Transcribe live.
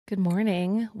Good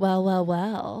morning. Well.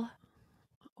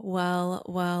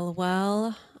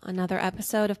 Well. Another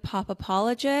episode of Pop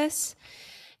Apologists.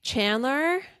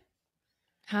 Chandler,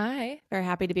 Hi. very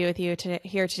happy to be with you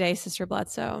here today, Sister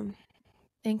Bledsoe.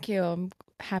 Thank you. I'm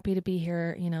happy to be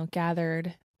here,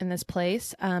 gathered in this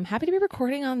place. Happy to be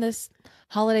recording on this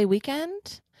holiday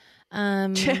weekend.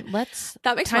 Let's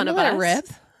That makes time fun to of let us. it rip.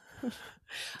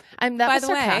 That By was the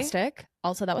way, sarcastic.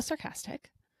 Also, that was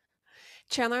sarcastic.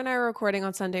 Chandler and I are recording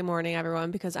on Sunday morning,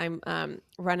 everyone, because I'm I'm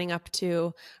going up to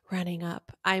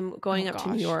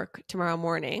New York tomorrow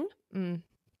morning.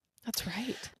 That's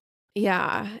right.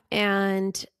 Yeah,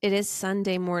 and it is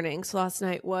Sunday morning. So last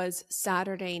night was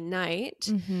Saturday night,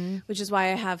 which is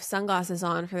why I have sunglasses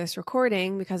on for this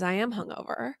recording, because I am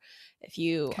hungover, if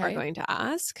you are going to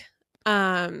ask.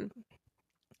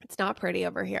 It's not pretty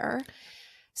over here.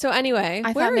 So anyway,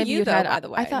 where are you though, by the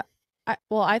way?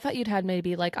 I thought you'd had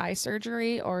maybe like eye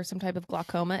surgery or some type of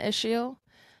glaucoma issue.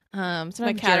 Some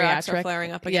My cataracts geriatric are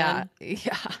flaring up again.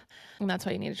 Yeah. And that's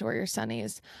why you needed to wear your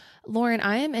sunnies. Lauren,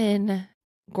 I am in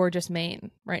gorgeous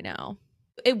Maine right now.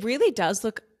 It really does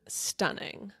look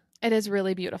stunning. It is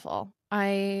really beautiful.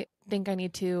 I think I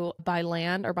need to buy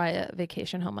land or buy a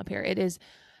vacation home up here. It is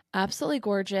absolutely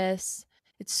gorgeous.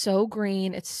 It's so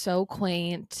green. It's so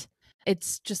quaint.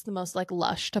 It's just the most like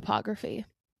lush topography.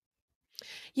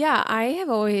 Yeah, I have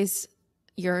always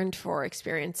yearned for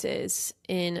experiences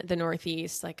in the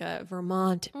Northeast, like a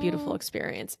Vermont beautiful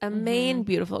experience, a Maine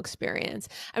beautiful experience.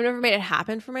 I've never made it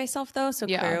happen for myself though, so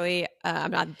clearly I'm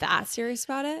not that serious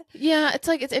about it. Yeah,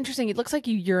 it's interesting. It looks like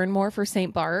you yearn more for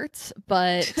St. Bart's,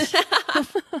 but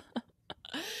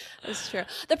That's true.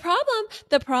 The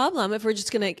problem,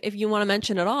 if you want to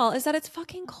mention it all, is that it's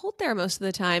fucking cold there most of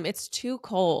the time. It's too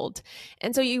cold,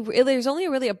 and so there's only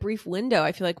really a brief window,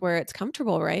 I feel like, where it's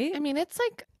comfortable, right? I mean, it's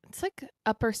like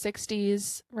upper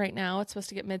 60s right now. It's supposed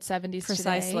to get mid 70s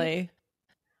precisely today.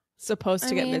 Supposed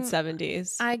to get mid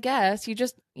 70s. I guess you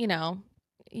just,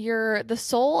 you're the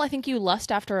soul. I think you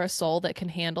lust after a soul that can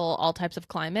handle all types of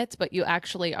climates, but you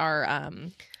actually are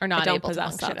not able to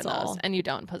function in those, and you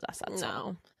don't possess that soul.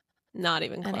 No, not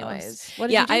even close. Anyways, what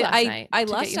did you do last night? I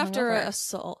lust after a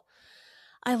soul.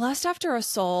 I lust after a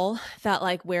soul that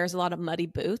like wears a lot of muddy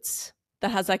boots,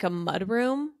 that has like a mud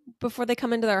room before they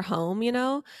come into their home,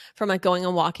 from like going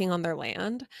and walking on their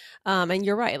land. And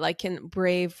you're right, like can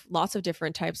brave lots of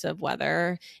different types of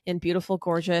weather in beautiful,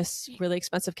 gorgeous, really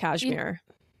expensive cashmere.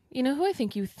 You know who I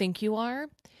think you are?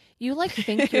 You like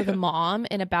think you're the mom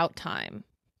in About Time.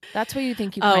 That's what you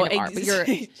think you kind of are,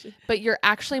 but you're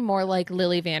actually more like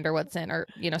Lily Vanderwoodson or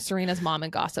Serena's mom in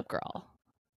Gossip Girl.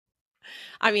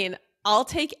 I mean, I'll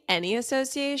take any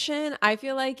association. I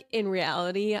feel like in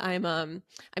reality, I'm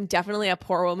definitely a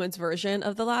poor woman's version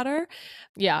of the latter.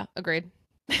 Yeah, agreed.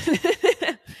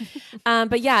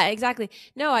 But yeah, exactly.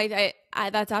 No, I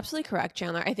that's absolutely correct,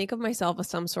 Chandler. I think of myself as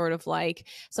some sort of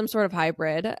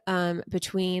hybrid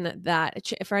between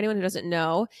that. For anyone who doesn't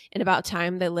know, in About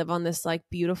Time, they live on this like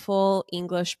beautiful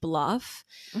English bluff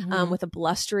with a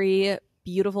blustery,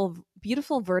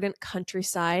 beautiful verdant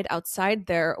countryside outside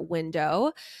their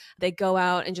window. They go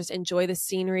out and just enjoy the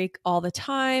scenery all the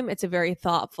time. It's a very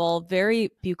thoughtful,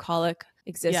 very bucolic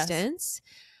existence.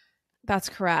 Yes. That's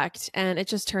correct. And it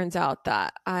just turns out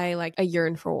that I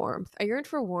yearn for warmth. I yearn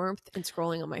for warmth and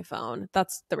scrolling on my phone.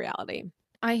 That's the reality.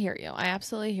 I hear you. I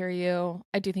absolutely hear you.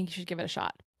 I do think you should give it a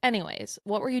shot. Anyways,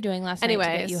 what were you doing last night to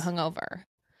get you hungover?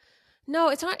 No,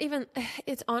 it's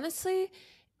honestly,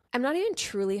 I'm not even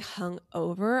truly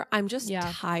hungover. I'm just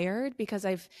tired because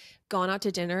I've gone out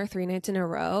to dinner 3 nights in a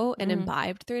row and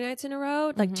imbibed 3 nights in a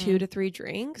row, like 2 to 3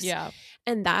 drinks. Yeah.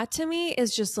 And that to me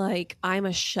is just like, I'm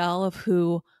a shell of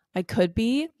who I could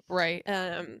be. Right.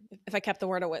 If I kept the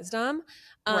word of wisdom.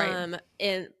 Right.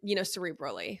 And,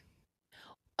 cerebrally.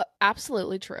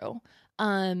 Absolutely true.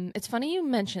 It's funny you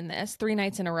mentioned this 3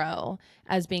 nights in a row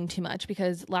as being too much,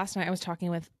 because last night I was talking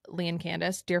with Lee and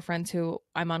Candace, dear friends who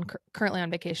I'm currently on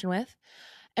vacation with,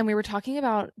 and we were talking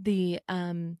about the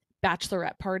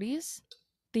bachelorette parties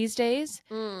these days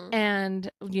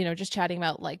and just chatting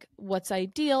about like what's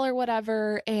ideal or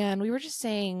whatever, and we were just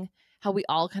saying how we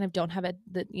all kind of don't have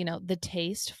the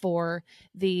taste for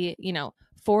the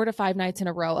 4 to 5 nights in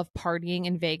a row of partying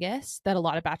in Vegas that a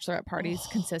lot of bachelorette parties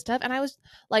consist of. And I was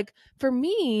like, for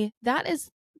me, that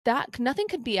nothing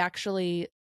could be actually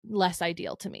less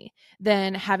ideal to me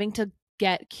than having to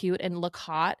get cute and look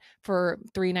hot for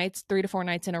 3 to 4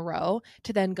 nights in a row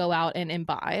to then go out and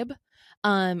imbibe.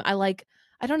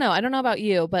 I don't know about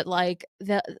you, but like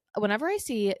whenever I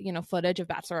see, footage of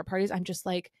bachelorette parties, I'm just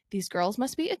like, these girls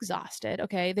must be exhausted.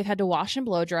 Okay. They've had to wash and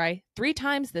blow dry 3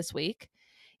 times this week.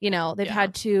 They've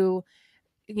had to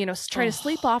try to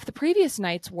sleep Oh, off the previous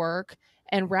night's work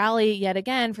and rally yet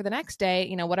again for the next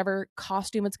day, whatever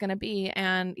costume it's going to be.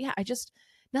 And yeah,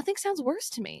 nothing sounds worse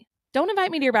to me. Don't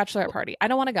invite me to your bachelorette party. I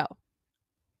don't want to go.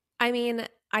 I mean,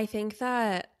 I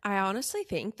honestly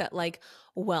think that like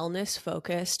wellness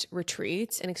focused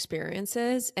retreats and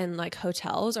experiences and like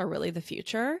hotels are really the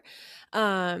future.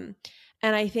 Um,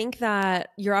 and I think that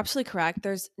you're absolutely correct.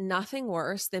 There's nothing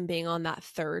worse than being on that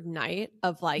third night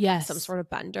of like some Yes. sort of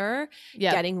bender,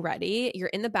 Yep. getting ready. You're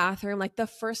in the bathroom. Like the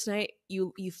first night,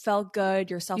 you felt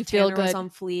good. Your You self feel tanner was good, on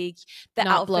fleek. The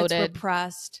not outfits were bloated.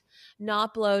 pressed,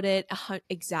 not bloated.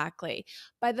 Exactly.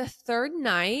 By the third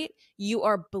night, you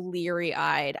are bleary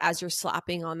eyed as you're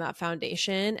slapping on that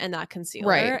foundation and that Right.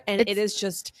 concealer. And it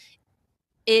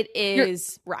You're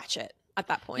is ratchet at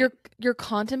that point. you're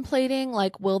contemplating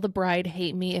like, will the bride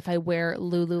hate me if I wear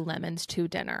Lululemons to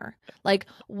dinner? Like,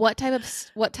 what type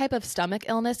of stomach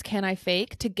illness can I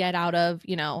fake to get out of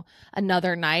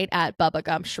another night at Bubba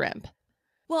Gump Shrimp?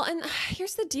 Well, and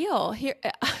here's the deal. Here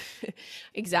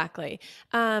exactly.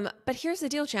 But here's the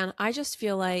deal, Jan. I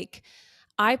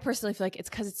personally feel like it's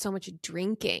because it's so much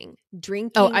drinking. Oh,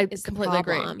 Drinking I is the completely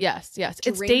agree. problem. Yes, yes.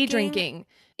 It's day Drinking drinking.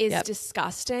 is Yep.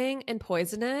 disgusting and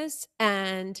poisonous,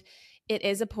 and it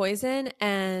is a poison.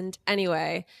 And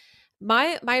anyway,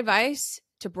 my advice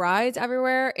to brides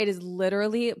everywhere, it is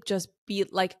literally just be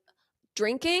like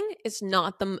drinking is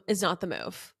not the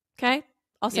move. Okay?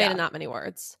 I'll say it Yeah. in that many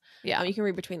words. Yeah. You can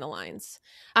read between the lines.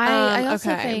 I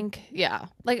also Okay. think, yeah,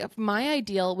 like my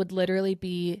ideal would literally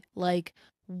be like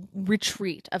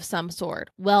retreat of some sort,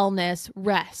 wellness,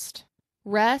 rest,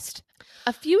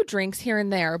 a few drinks here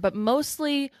and there, but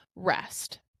mostly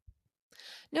rest.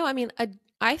 No, I mean,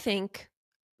 I think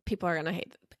people are gonna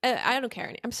hate. I don't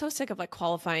care. I'm so sick of like I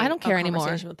qualifying don't a care anymore.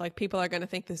 conversation with like people are gonna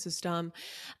think this is dumb.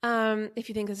 If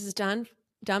you think this is dumb,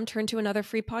 turn to another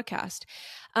free podcast.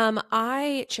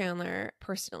 I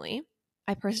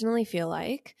personally feel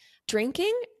like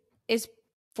drinking is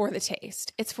for the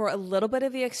taste. It's for a little bit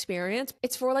of the experience.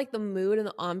 It's for like the mood and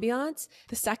the ambiance.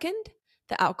 The second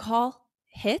the alcohol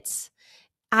hits,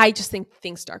 I just think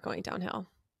things start going downhill.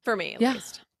 For me at Yeah.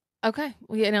 least. Okay.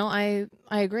 Well, I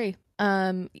agree.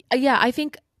 Yeah, I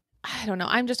think I don't know.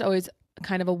 I'm just always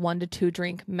kind of a 1 to 2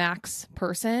 drink max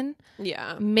person.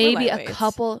 Yeah. We're Maybe a lightweights.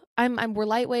 couple. We're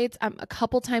lightweights. I'm a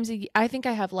couple times a year. I think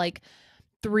I have like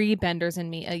 3 benders in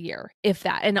me a year, if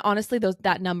that. And honestly,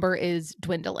 that number is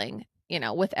dwindling,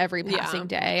 with every Yeah. passing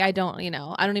day. I don't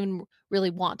even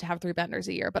really want to have 3 benders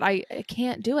a year, but I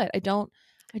can't do it.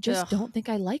 I just Ugh. don't think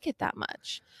I like it that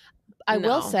much. I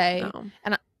will No, say, no.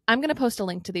 and I'm going to post a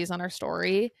link to these on our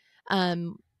story.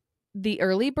 Um, the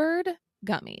early bird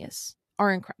gummies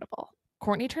are incredible.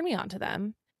 Courtney turned me on to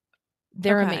them.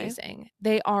 They're Okay. amazing.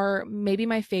 They are maybe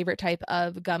my favorite type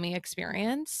of gummy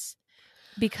experience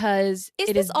because Is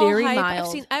it this is all very hype? I've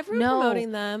seen mild. everyone No,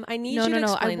 promoting them. I need no, you no, to no.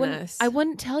 I explain wouldn't this. I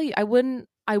wouldn't tell you. I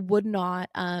would not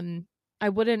I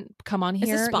wouldn't come on Is this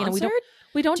here. sponsored?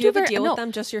 We don't Do you do have a very deal with no.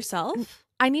 them just yourself?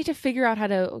 I need to figure out how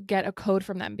to get a code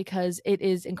from them because it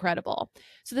is incredible.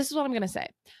 So this is what I'm going to say.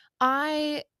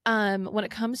 I when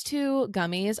it comes to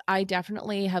gummies, I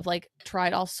definitely have like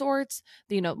tried all sorts,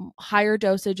 higher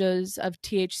dosages of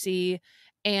THC,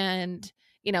 and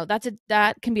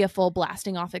that can be a full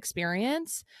blasting off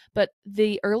experience, but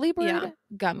the early bird Yeah.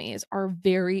 gummies are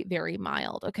very very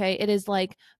mild, okay? It is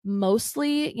like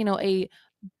mostly, a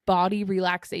body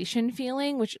relaxation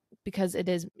feeling, which because it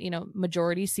is,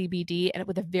 majority CBD and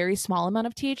with a very small amount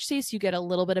of THC, so you get a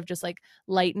little bit of just like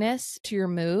lightness to your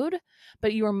mood,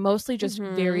 but you are mostly just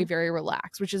very, Mm-hmm. very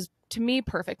relaxed, which is to me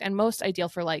perfect and most ideal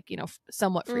for like,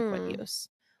 somewhat frequent Mm. use.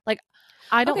 Like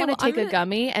I don't Okay, want to well, take a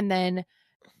gummy and then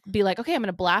be like, okay, I'm going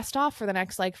to blast off for the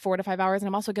next like 4 to 5 hours and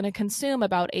I'm also going to consume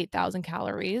about 8,000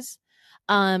 calories.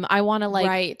 I want to like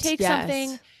right. take something,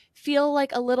 Yes. feel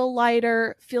like a little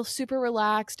lighter, feel super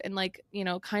relaxed and like,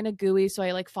 kind of gooey so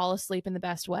I like fall asleep in the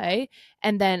best way.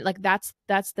 And then like that's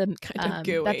the Kind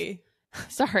of that's gooey.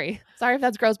 sorry if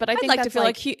that's gross, but I I'd think like to that's feel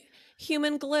like like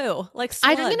human glue, like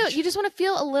I don't, you sludge. just want to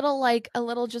feel a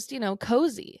little just,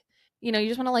 cozy. You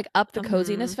just want to like up the Mm-hmm.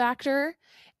 coziness factor.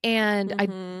 And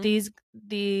Mm-hmm.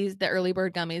 the early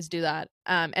bird gummies do that.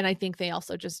 And I think they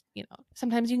also just,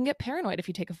 sometimes you can get paranoid if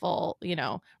you take a full,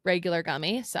 regular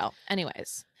gummy. So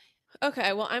anyways,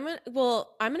 Okay, I'm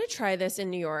gonna try this in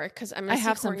New York because I'm I gonna see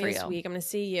have some Courtney for this you. week. I'm gonna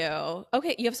see you.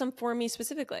 Okay, you have some for me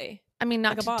specifically, I mean,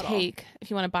 like not a to bottle. take if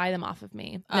you want to buy them off of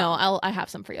me. No, Oh, I have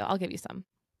some for you. I'll give you some.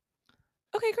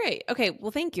 okay, great. Okay,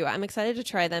 well, thank you. I'm excited to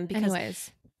try them because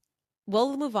Anyways,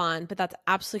 we'll move on, but that's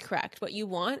absolutely correct. What you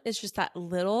want is just that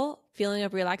little feeling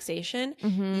of relaxation.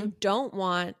 mm-hmm. You don't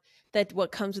want that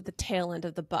what comes with the tail end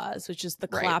of the buzz, which is the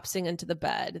collapsing into the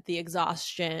bed, the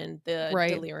exhaustion, the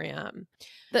delirium.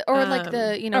 Or like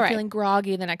the, all right. feeling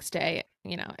groggy the next day,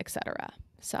 etc.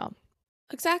 So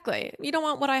exactly. You don't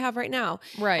want what I have right now.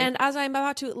 Right. And as I'm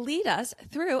about to lead us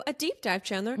through a deep dive,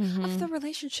 Chandler, of the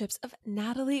relationships of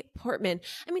Natalie Portman.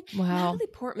 I mean, Natalie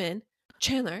Portman,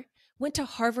 Chandler, went to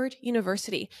Harvard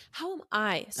University. How am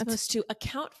I supposed to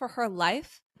account for her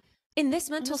life in this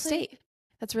mental state?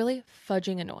 That's really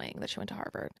fudging annoying that she went to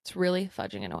Harvard. It's really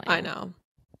fudging annoying. I know.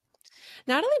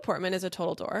 Natalie Portman is a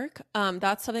total dork.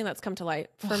 That's something that's come to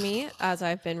light for me as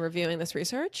I've been reviewing this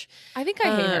research. I think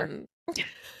I hate her.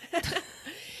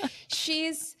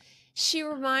 She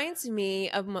reminds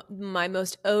me of my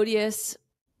most odious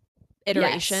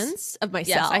iterations of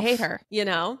myself. Yes, I hate her.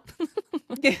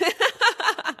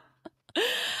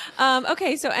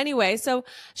 Okay, so anyway,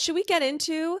 should we get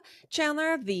into,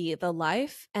 Chandler, the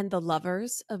life and the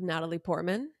lovers of Natalie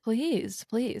Portman? Please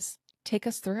take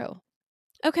us through.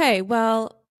 Okay,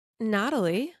 well,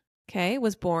 Natalie,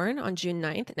 was born on June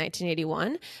 9th,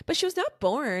 1981, but she was not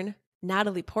born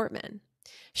Natalie Portman.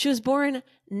 She was born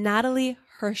Natalie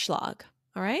Hirschlag.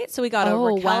 All right, so we got a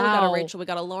Raquel, we got a Rachel, we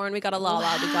got a Lauren, we got a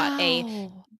Lala, we got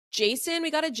a Jason,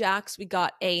 we got a Jax, we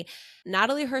got a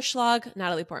Natalie Hirschlag,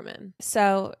 Natalie Portman.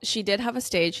 So she did have a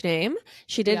stage name.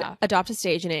 She did adopt a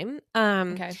stage name.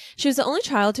 She was the only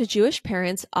child to Jewish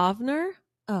parents, Avner.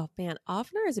 Oh man,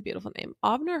 Avner is a beautiful name.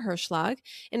 Avner Hirschlag,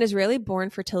 an Israeli-born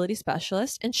fertility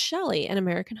specialist, and Shelley, an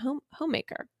American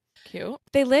homemaker. Cute.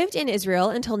 They lived in Israel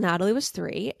until Natalie was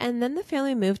 3, and then the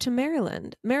family moved to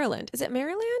Maryland. Is it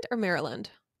Maryland or Maryland?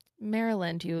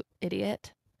 Maryland, you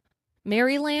idiot.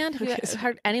 Maryland? Have you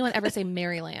heard anyone ever say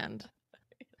Maryland?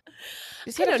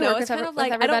 I don't know. It's kind of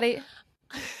like everybody.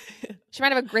 She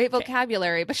might have a great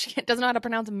vocabulary, but she doesn't know how to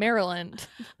pronounce Maryland.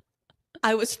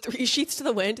 I was 3 sheets to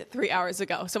the wind 3 hours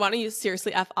ago. So why don't you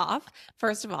seriously F off,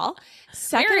 first of all.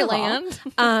 Second Maryland.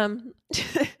 Of all,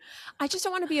 I just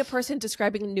don't want to be a person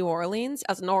describing New Orleans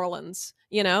as New Orleans,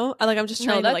 I'm just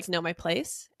trying to know my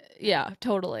place. Yeah,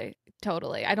 totally.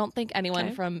 I don't think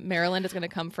anyone from Maryland is going to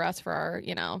come for us for our,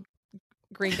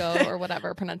 gringo or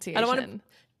whatever pronunciation.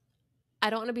 I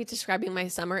don't want to be describing my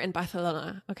summer in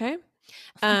Barcelona. Okay.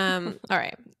 All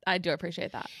right. I do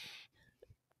appreciate that.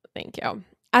 Thank you.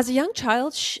 As a young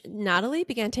child, Natalie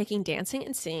began taking dancing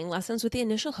and singing lessons with the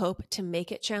initial hope to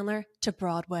make it, Chandler, to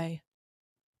Broadway.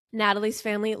 Natalie's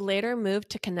family later moved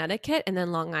to Connecticut and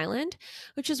then Long Island,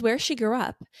 which is where she grew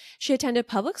up. She attended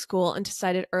public school and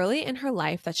decided early in her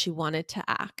life that she wanted to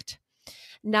act.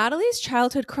 Natalie's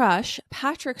childhood crush,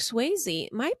 Patrick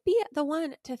Swayze, might be the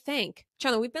one to thank.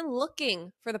 Chandler, we've been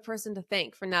looking for the person to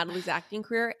thank for Natalie's acting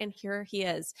career, and here he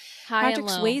is. Patrick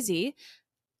Swayze.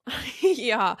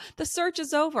 Yeah, the search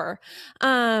is over.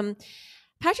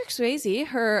 Patrick Swayze,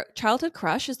 her childhood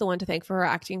crush, is the one to thank for her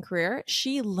acting career.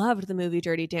 She loved the movie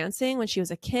Dirty Dancing when she was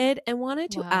a kid and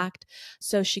wanted to act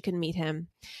so she could meet him.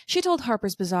 She told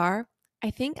Harper's Bazaar,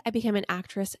 "I think I became an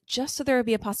actress just so there would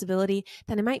be a possibility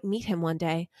that I might meet him one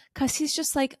day because he's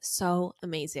just so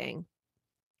amazing."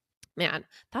 Man,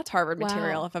 that's Harvard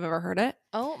material if I've ever heard it.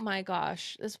 Oh my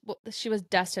gosh. She was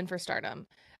destined for stardom.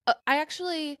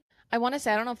 I want to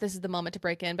say, I don't know if this is the moment to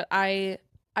break in, but I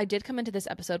did come into this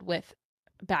episode with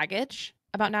baggage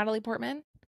about Natalie Portman.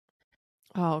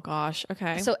 Oh gosh.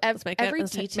 Okay. So let's make it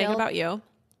about you.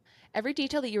 Every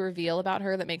detail that you reveal about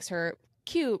her that makes her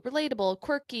cute, relatable,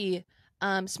 quirky,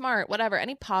 smart, whatever,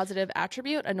 any positive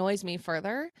attribute annoys me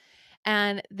further.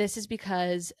 And this is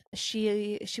because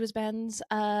she was Ben's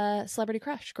celebrity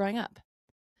crush growing up.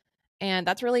 And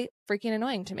that's really freaking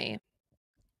annoying to me.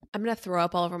 I'm going to throw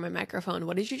up all over my microphone.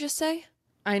 What did you just say?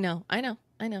 I know.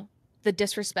 The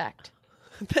disrespect.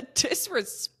 The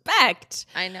disrespect.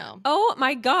 I know. Oh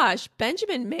my gosh.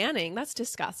 Benjamin Manning. That's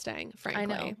disgusting,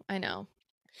 frankly. I know.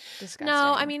 Disgusting.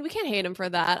 No, I mean, we can't hate him for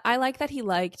that. I like that he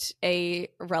liked a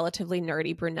relatively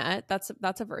nerdy brunette. That's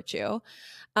a virtue.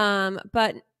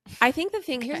 But I think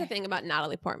here's the thing about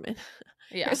Natalie Portman.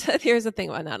 Yeah. Here's the thing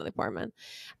about Natalie Portman.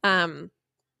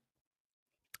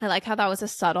 I like how that was a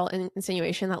subtle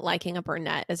insinuation that liking a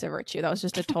brunette is a virtue. That was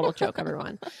just a total joke,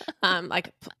 everyone.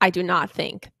 I do not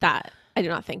think that.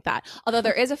 Although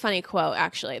there is a funny quote,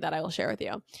 actually, that I will share with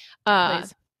you.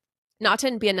 Please. Not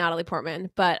to be a Natalie Portman,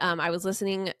 but I was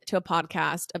listening to a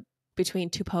podcast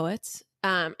between two poets,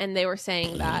 and they were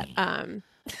saying that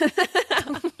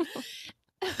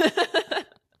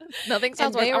nothing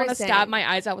sounds worse. I want to stab my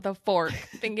eyes out with a fork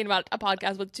thinking about a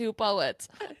podcast with two poets.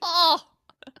 Oh,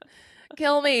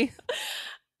 kill me.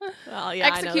 Well, yeah,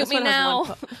 I know Execute this me one has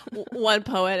now. one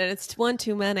poet, and it's one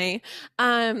too many.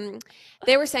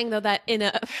 They were saying though that in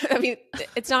a, I mean,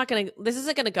 this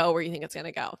isn't gonna go where you think it's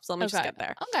gonna go. So let me just Okay. get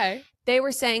there. Okay. They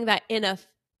were saying that in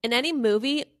any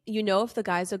movie, you know if the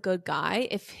guy's a good guy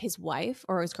if his wife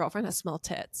or his girlfriend has small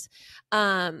tits.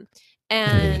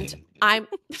 And I'm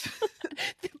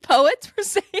The poets were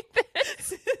saying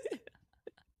this.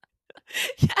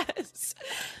 yes.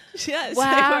 Yes,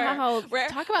 Wow. they were.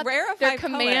 Talk about Rarefied their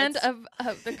command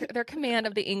poets. their command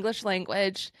of the English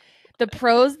language, the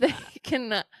prose they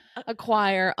can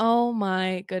acquire. Oh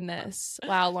my goodness.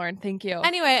 Wow, Lauren, thank you.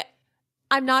 Anyway,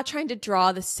 I'm not trying to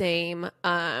draw the same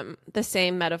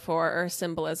metaphor or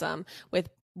symbolism with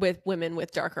women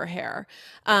with darker hair.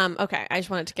 Okay, I just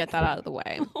wanted to get that out of the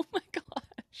way. Oh my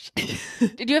gosh.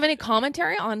 Did you have any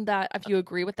commentary on that, if you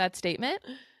agree with that statement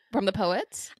from the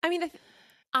poets? I mean,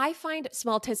 I find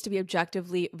small tits to be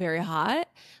objectively very hot.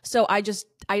 So I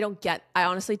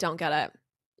honestly don't get it.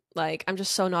 Like, I'm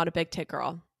just so not a big tit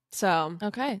girl. So,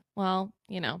 Okay. Well,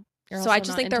 you're so also I just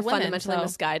not think they're into women, fundamentally so.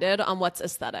 misguided on what's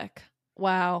aesthetic.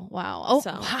 Wow. Wow. Oh,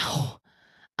 So, wow.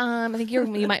 I think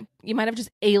you might have just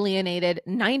alienated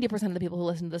 90% of the people who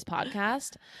listen to this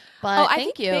podcast. But I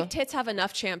thank think you. big tits have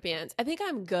enough champions. I think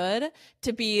I'm good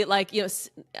to be like,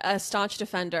 a staunch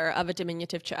defender of a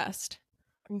diminutive chest.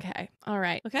 Okay. All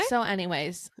right. Okay. So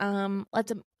anyways,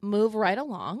 let's move right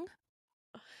along.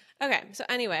 Okay. So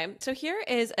anyway, here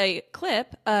is a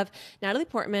clip of Natalie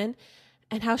Portman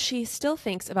and how she still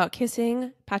thinks about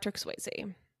kissing Patrick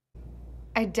Swayze.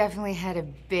 I definitely had a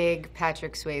big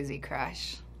Patrick Swayze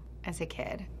crush as a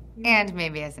kid, and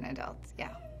maybe as an adult,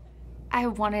 yeah. I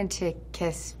wanted to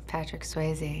kiss Patrick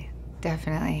Swayze,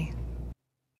 definitely.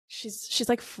 She's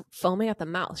like foaming at the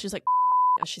mouth. She's like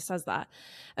as she says that.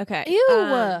 Okay.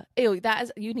 Ew. That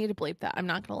is, you need to bleep that. I'm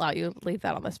not going to allow you to bleep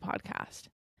that on this podcast.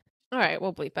 All right,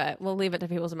 we'll bleep it. We'll leave it to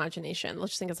people's imagination.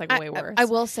 Let's just think it's like way worse. I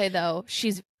will say though,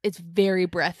 it's very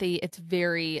breathy.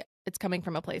 It's coming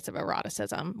from a place of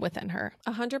eroticism within her.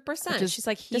 100%. She's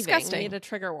like heaving. Disgusting. We need a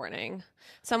trigger warning.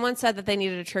 Someone said that they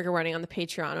needed a trigger warning on the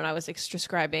Patreon when I was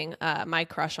describing my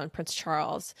crush on Prince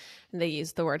Charles, and they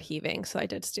used the word heaving, so I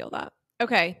did steal that.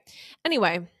 Okay.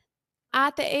 Anyway,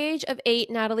 at the age of 8,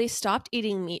 Natalie stopped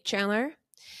eating meat, Chandler,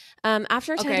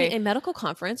 after attending a medical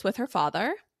conference with her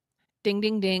father. Ding,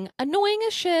 ding, ding. Annoying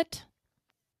as shit.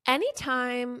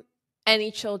 Anytime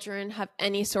any children have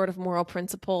any sort of moral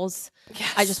principles,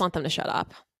 yes. I just want them to shut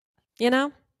up.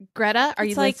 Greta, are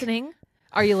you listening?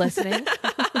 Are you listening?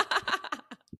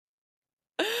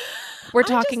 We're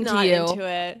talking to you. Into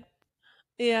it.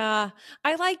 Yeah,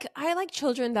 I like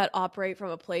children that operate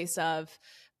from a place of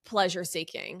pleasure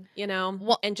seeking,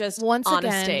 and just once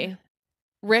honesty. Again,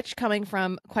 Rich coming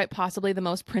from quite possibly the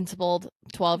most principled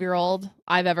 12-year-old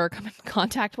I've ever come in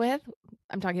contact with.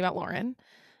 I'm talking about Lauren.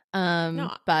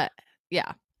 No, but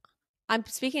yeah. I'm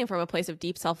speaking from a place of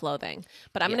deep self-loathing,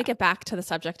 but I'm going to get back to the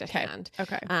subject at hand.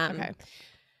 Okay.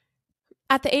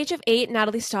 At the age of 8,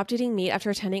 Natalie stopped eating meat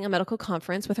after attending a medical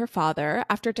conference with her father.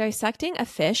 After dissecting a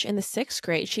fish in the 6th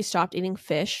grade, she stopped eating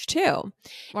fish too.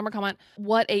 One more comment.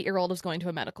 What 8-year-old is going to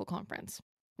a medical conference?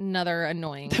 Another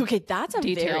annoying. Okay, that's a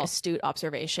very astute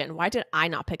observation. Why did I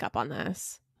not pick up on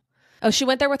this? Oh, she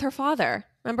went there with her father.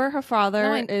 Remember, her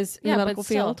father is in the medical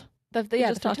field. The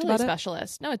fertility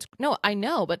specialist. No, I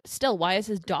know, but still, why is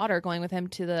his daughter going with him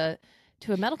to a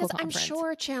medical conference? I'm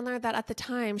sure, Chandler, that at the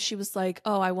time she was like,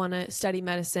 "Oh, I want to study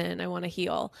medicine. I want to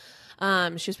heal."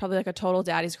 She was probably like a total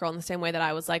daddy's girl in the same way that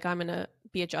I was like, "I'm going to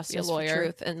be a justice, lawyer, for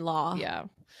truth and law." Yeah.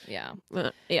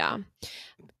 Yeah.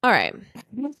 All right.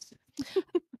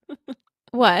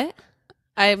 What?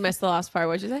 I missed the last part.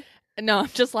 What'd you say? No, I'm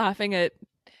just laughing at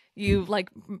you, like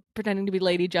pretending to be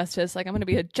Lady Justice. Like, I'm going to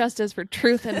be a justice for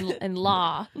truth and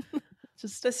law.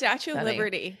 Just the Statue of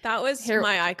Liberty. That was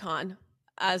my icon.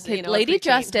 As Lady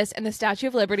Justice and the Statue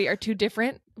of Liberty are two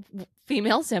different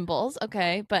female symbols.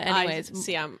 Okay, but anyways,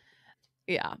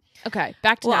 yeah. Okay,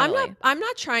 back to Natalie. I'm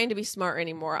not trying to be smart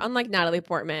anymore, unlike Natalie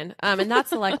Portman. And that's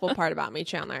the likable part about me,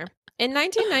 Chandler. In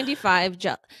 1995,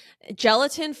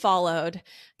 gelatin followed.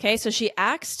 Okay, so she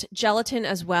axed gelatin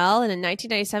as well. And in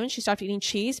 1997, she stopped eating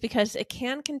cheese because it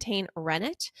can contain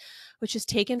rennet, which is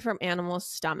taken from animals'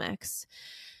 stomachs.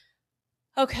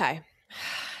 Okay.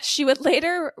 She would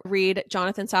later read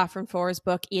Jonathan Safran Foer's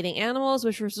book, Eating Animals,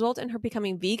 which result in her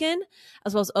becoming vegan,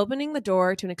 as well as opening the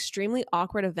door to an extremely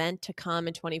awkward event to come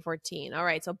in 2014. All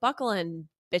right, so buckle in,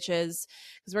 bitches,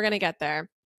 because we're going to get there.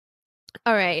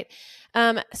 All right.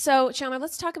 So Chandler,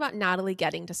 let's talk about Natalie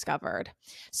getting discovered.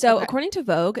 So Okay. according to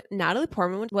Vogue, Natalie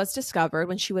Portman was discovered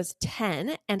when she was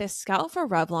 10, and a scout for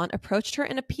Revlon approached her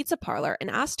in a pizza parlor and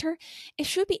asked her if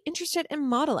she would be interested in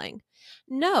modeling.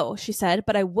 No, she said,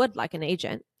 but I would like an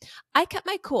agent. I kept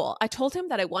my cool. I told him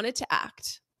that I wanted to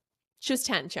act. She was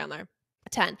 10, Chandler.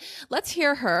 10. Let's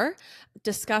hear her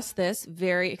discuss this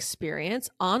very experience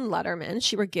on Letterman.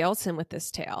 She regales him with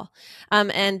this tale.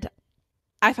 And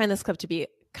I find this clip to be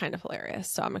kind of hilarious,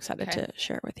 so I'm excited to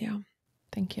share it with you.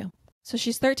 Thank you. So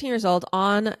she's 13 years old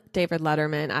on David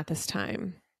Letterman at this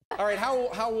time. All right,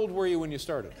 how old were you when you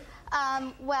started?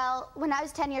 Well, when I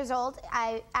was 10 years old,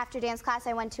 after dance class,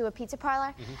 I went to a pizza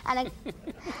parlor, and a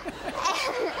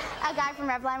guy from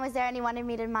Revlon was there, and he wanted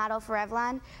me to model for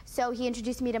Revlon. So he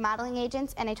introduced me to modeling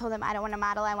agents, and I told him I don't want to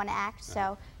model, I want to act.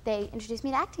 So they introduced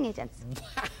me to acting agents.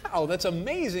 Wow, that's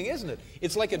amazing, isn't it?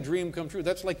 It's like a dream come true.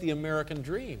 That's like the American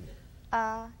dream.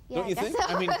 Yeah, Don't you I guess think?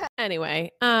 so. I mean,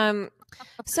 Anyway,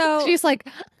 so She's like,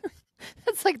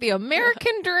 that's like the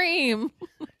American dream.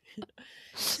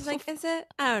 she's like, is it?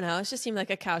 I don't know. It just seemed like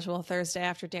a casual Thursday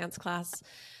after dance class.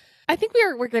 I think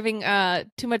we're giving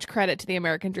too much credit to the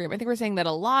American dream. I think we're saying that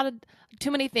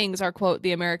too many things are, quote,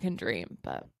 the American dream,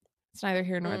 but it's neither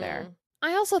here nor there.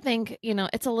 I also think,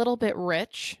 it's a little bit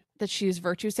rich that she's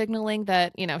virtue signaling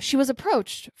that, she was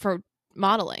approached for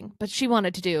modeling, but she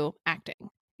wanted to do acting,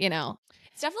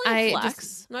 It's definitely a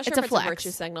flex. I'm not sure it's if a it's flex. a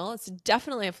virtue signal. It's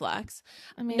definitely a flex.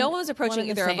 I mean, no one was approaching one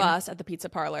and the either of same. us at the pizza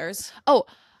parlors. Oh,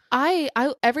 I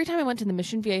every time I went to the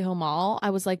Mission Viejo Mall,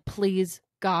 I was like, please,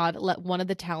 God, let one of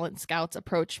the talent scouts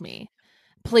approach me.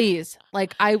 Please.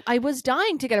 Like, I was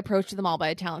dying to get approached to the mall by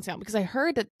a talent scout because I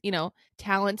heard that,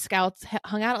 talent scouts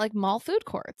hung out at like mall food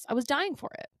courts. I was dying for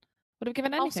it. Would have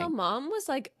given anything. Also, Mom was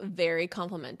like very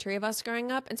complimentary of us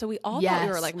growing up. And so we all thought we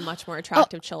were Yes. like much more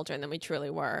attractive children than we truly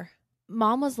were.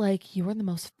 Mom was like, you are the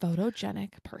most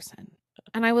photogenic person.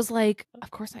 And I was like, of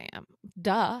course I am.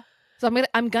 Duh. So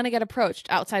I'm gonna get approached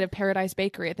outside of Paradise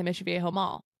Bakery at the Mission Viejo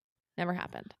Mall. Never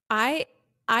happened. I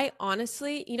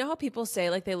honestly, you know how people say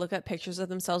like they look at pictures of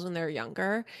themselves when they're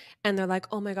younger and they're like,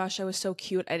 oh my gosh, I was so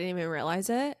cute. I didn't even realize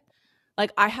it.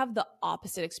 Like I have the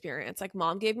opposite experience. Like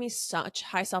Mom gave me such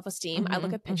high self-esteem. I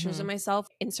look at pictures of myself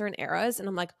in certain eras and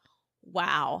I'm like,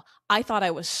 wow, I thought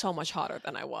I was so much hotter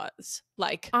than I was.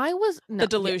 Like the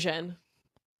delusion.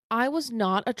 I was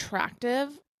not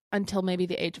attractive until maybe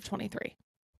the age of 23.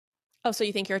 Oh, so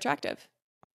you think you're attractive?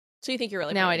 So you think you're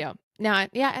really now pretty? I do. Now, I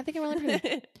think I'm really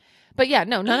pretty. But yeah,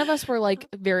 no, none of us were like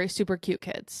very super cute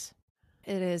kids.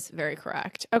 It is very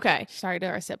correct. Okay. Sorry to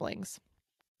our siblings.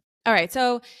 All right.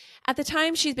 So at the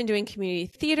time, she's been doing community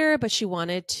theater, but she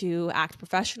wanted to act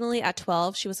professionally. At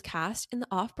 12, she was cast in the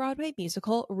off-Broadway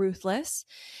musical Ruthless.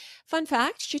 Fun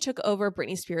fact, she took over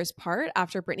Britney Spears' part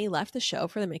after Britney left the show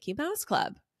for the Mickey Mouse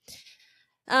Club.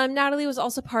 Natalie was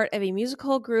also part of a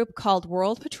musical group called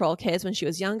World Patrol Kids when she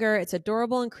was younger. It's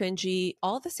adorable and cringy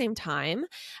all at the same time.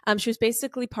 She was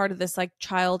basically part of this like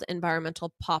child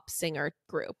environmental pop singer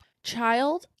group.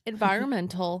 Child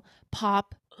environmental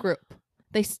pop group.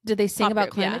 Did they sing Pop about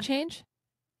group, climate change?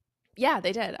 Yeah,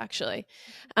 they did actually.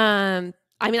 I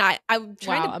mean, I'm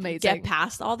trying to amazing. get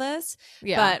past all this,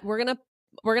 but we're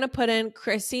gonna put in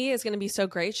Chrissy is gonna be so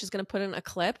great. She's gonna put in a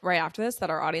clip right after this that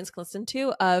our audience can listen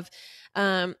to of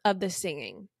the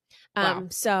singing. Wow.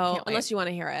 So Can't unless wait. you want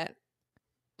to hear it.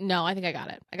 No, I think I got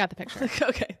it. I got the picture.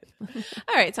 Okay.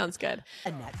 All right, sounds good.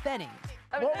 And that's Benny.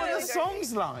 What were the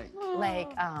songs like?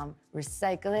 Like,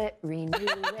 recycle it, renew it,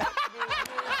 redo it.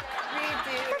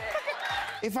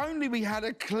 If only we had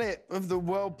a clip of the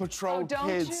World Patrol don't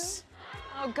Kids.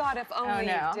 Oh, God, if only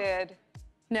no. you did.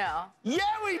 No. Yeah,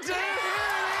 we do!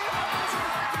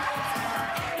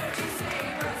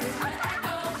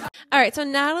 All right, so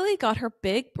Natalie got her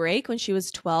big break when she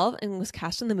was 12 and was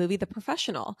cast in the movie The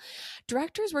Professional.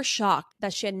 Directors were shocked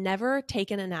that she had never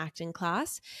taken an acting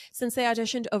class since they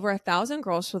auditioned over 1,000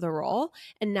 girls for the role,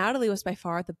 and Natalie was by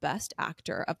far the best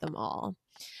actor of them all.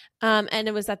 And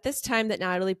it was at this time that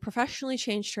Natalie professionally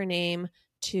changed her name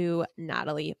to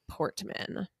Natalie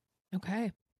Portman.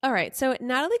 Okay. All right, so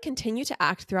Natalie continued to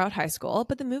act throughout high school,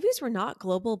 but the movies were not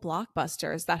global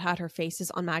blockbusters that had her faces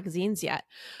on magazines yet.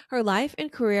 Her life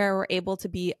and career were able to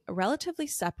be relatively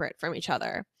separate from each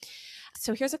other.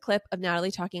 So here's a clip of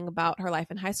Natalie talking about her life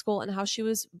in high school and how she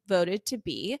was voted to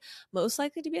be most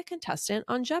likely to be a contestant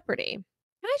on Jeopardy. Can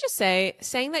I just say,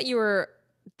 saying that you were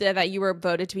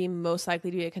voted to be most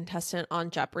likely to be a contestant on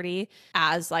Jeopardy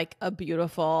as like a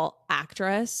beautiful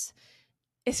actress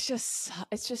it's just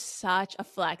such a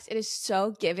flex. It is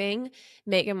so giving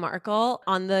Meghan Markle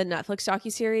on the Netflix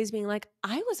docuseries being like,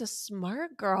 I was a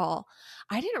smart girl.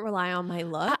 I didn't rely on my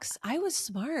looks. I was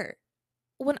smart.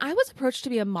 When I was approached to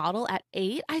be a model at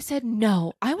 8, I said,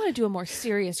 no, I want to do a more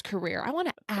serious career. I want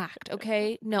to act,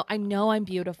 okay? No, I know I'm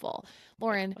beautiful.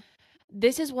 Lauren,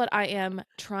 this is what I am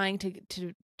trying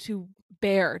to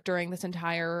bear during this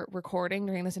entire recording,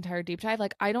 during this entire deep dive.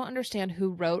 Like, I don't understand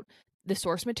who wrote the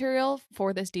source material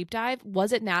for this deep dive.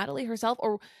 Was it Natalie herself,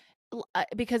 or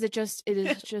because it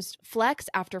is just flex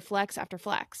after flex after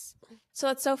flex. So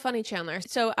it's so funny, Chandler.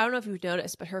 So I don't know if you've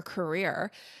noticed, but her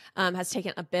career has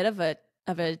taken a bit of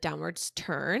a downwards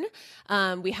turn.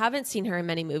 We haven't seen her in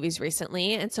many movies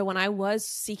recently, and so when I was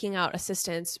seeking out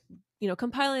assistance,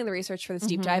 compiling the research for this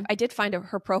deep dive, I did find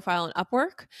her profile on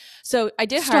Upwork. So I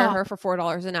did hire her for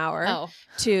 $4 an hour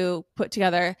to put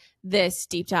together this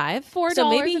deep dive. $4 so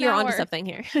maybe you're onto something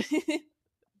here.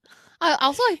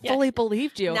 I fully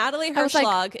believed you. Natalie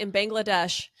Hirschlag in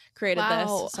Bangladesh created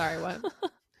this. Sorry, what?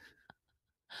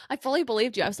 I fully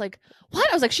believed you. I was like, what?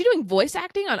 I was like, she doing voice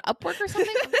acting on Upwork or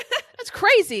something? That's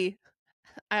crazy.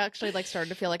 I actually started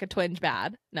to feel like a twinge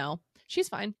bad. No, she's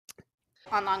fine.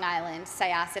 On Long Island,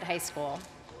 Syosset High School.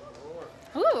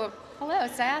 Ooh, hello,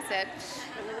 Syosset.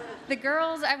 The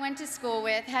girls I went to school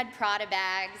with had Prada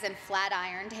bags and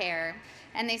flat-ironed hair,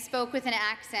 and they spoke with an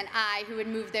accent I, who had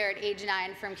moved there at age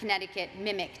 9 from Connecticut,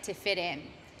 mimicked to fit in.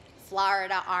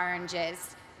 Florida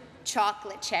oranges,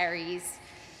 chocolate cherries.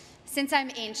 Since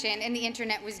I'm ancient and the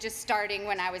internet was just starting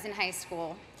when I was in high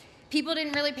school, people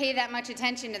didn't really pay that much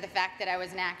attention to the fact that I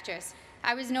was an actress.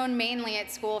 I was known mainly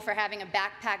at school for having a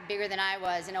backpack bigger than I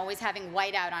was and always having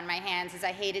whiteout on my hands, as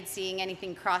I hated seeing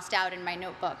anything crossed out in my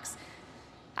notebooks.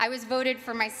 I was voted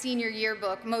for my senior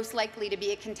yearbook most likely to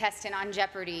be a contestant on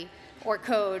Jeopardy, or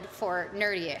Code for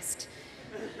nerdiest.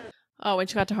 Oh, when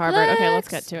she got to Harvard. Flex, okay, let's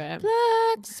get to it.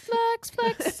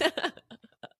 Flex.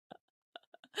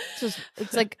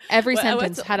 It's like every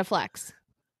sentence had a flex.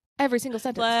 Every single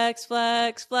sentence.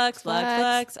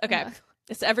 Flex. Okay,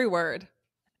 it's every word.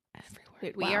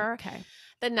 Dude, we are okay.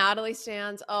 The Natalie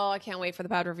stands. Oh, I can't wait for the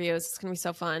bad reviews. It's going to be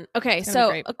so fun. Okay,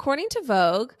 so according to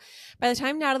Vogue, by the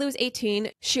time Natalie was 18,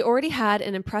 she already had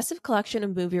an impressive collection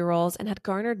of movie roles and had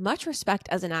garnered much respect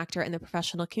as an actor in the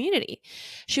professional community.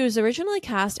 She was originally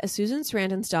cast as Susan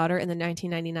Sarandon's daughter in the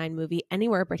 1999 movie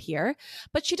Anywhere But Here,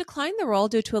 but she declined the role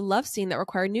due to a love scene that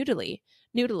required nudity.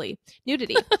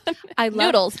 I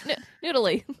love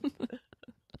Noodly.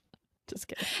 Just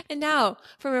kidding. And now,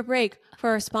 from a break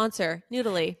for our sponsor,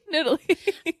 Noodly.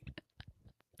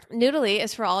 Noodly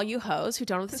is for all you hoes who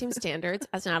don't have the same standards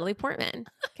as Natalie Portman,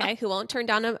 okay, who won't turn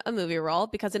down a movie role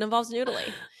because it involves Noodly.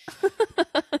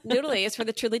 Noodly is for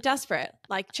the truly desperate,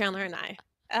 like Chandler and I.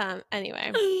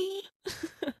 Anyway.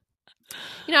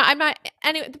 I'm not...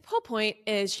 Anyway, the whole point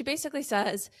is she basically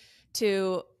says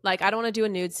to, I don't want to do a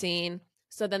nude scene.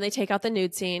 So then they take out the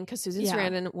nude scene because Susan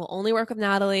Sarandon will only work with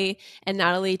Natalie, and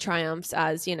Natalie triumphs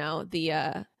as,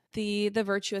 the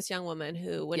virtuous young woman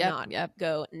who would not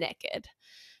go naked.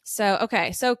 So,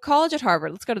 okay. So college at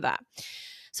Harvard. Let's go to that.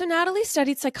 So Natalie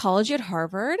studied psychology at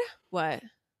Harvard. What?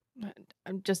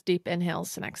 I'm just deep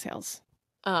inhales and exhales.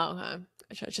 Oh,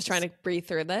 okay. Just trying to breathe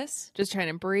through this. Just trying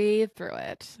to breathe through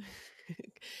it.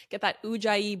 Get that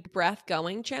Ujjayi breath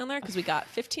going, Chandler, because we got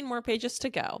 15 more pages to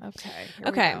go. Okay.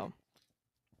 Okay.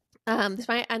 This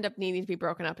might end up needing to be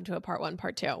broken up into a part 1,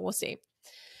 part 2. We'll see.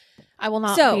 I will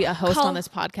not be a host on this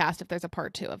podcast if there's a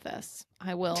part 2 of this.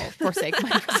 I will forsake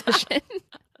my position.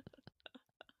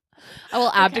 I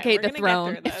will abdicate the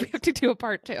throne if we have to do a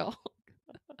part 2.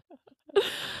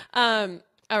 All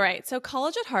right. So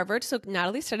college at Harvard. So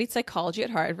Natalie studied psychology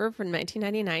at Harvard from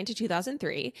 1999 to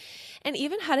 2003 and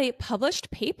even had a published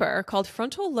paper called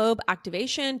Frontal Lobe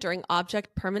Activation During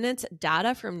Object Permanence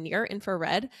Data from Near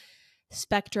Infrared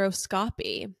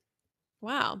Spectroscopy.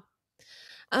 Wow.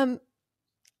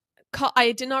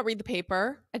 I did not read the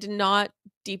paper. I did not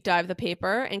deep dive the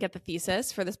paper and get the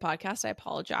thesis for this podcast. I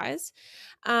apologize.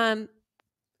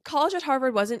 College at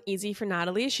Harvard wasn't easy for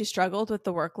Natalie. She struggled with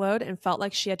the workload and felt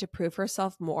like she had to prove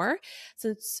herself more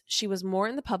since she was more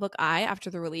in the public eye after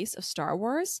the release of Star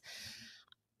Wars.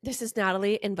 This is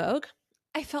Natalie in Vogue.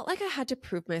 I felt like I had to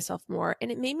prove myself more,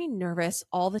 and it made me nervous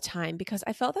all the time because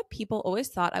I felt that people always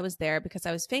thought I was there because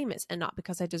I was famous and not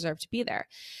because I deserved to be there.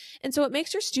 And so it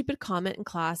makes your stupid comment in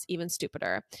class even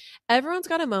stupider. Everyone's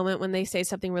got a moment when they say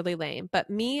something really lame, but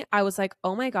me, I was like,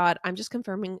 oh my God, I'm just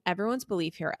confirming everyone's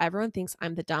belief here. Everyone thinks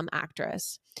I'm the dumb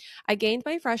actress. I gained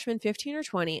my freshman 15 or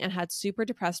 20 and had super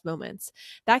depressed moments.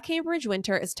 That Cambridge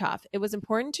winter is tough. It was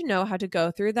important to know how to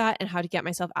go through that and how to get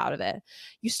myself out of it.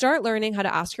 You start learning how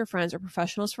to ask your friends or professors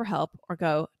professionals for help or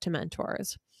go to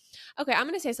mentors. Okay, I'm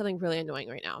going to say something really annoying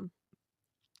right now.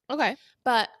 Okay.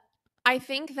 But I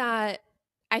think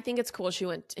it's cool she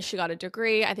got a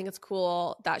degree. I think it's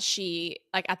cool that she,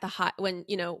 like, at the high,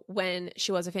 when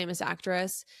she was a famous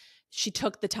actress, she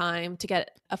took the time to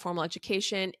get a formal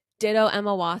education. Ditto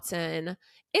Emma Watson.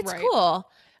 It's Right. cool.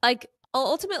 Like,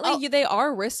 ultimately, Oh. they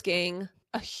are risking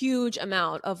a huge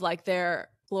amount of like their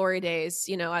glory days,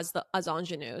 as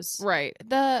ingenues. Right.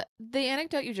 The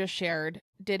anecdote you just shared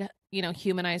did,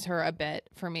 humanize her a bit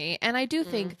for me. And I do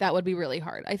think that would be really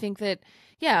hard. I think that,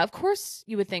 yeah, of course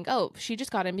you would think, oh, she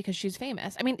just got in because she's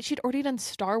famous. I mean, she'd already done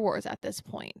Star Wars at this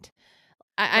point.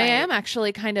 I am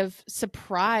actually kind of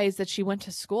surprised that she went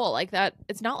to school like that.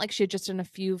 It's not like she had just done a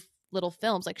few little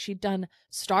films. Like, she'd done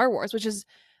Star Wars, which is,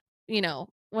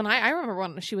 when I remember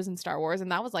when she was in Star Wars,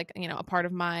 and that was like, a part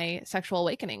of my sexual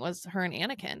awakening was her and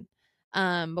Anakin.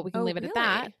 But we can leave it at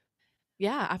that.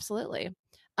 Yeah, absolutely.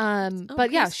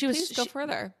 But yeah, Please go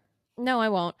further. No, I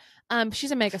won't.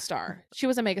 She's a megastar. She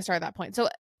was a megastar at that point. So,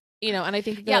 and I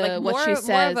think more she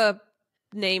says, more of a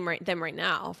name right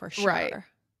now for sure. Right.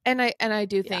 And I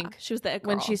do think she was the it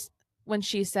girl. when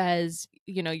she says,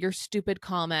 your stupid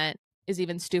comment is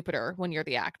even stupider when you're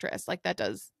the actress. Like, that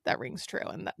rings true,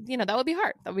 and that would be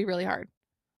hard. That would be really hard.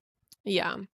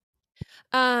 Yeah.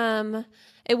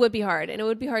 It would be hard, and it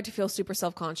would be hard to feel super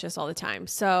self-conscious all the time.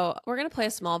 So we're going to play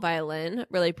a small violin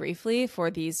really briefly for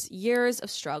these years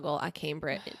of struggle at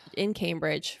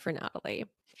Cambridge for Natalie.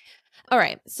 All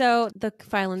right, so the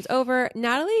violin's over.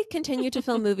 Natalie continued to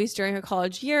film movies during her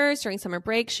college years. During summer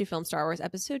break, she filmed Star Wars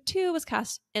Episode 2, was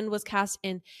cast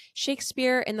in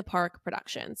Shakespeare in the Park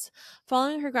productions.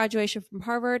 Following her graduation from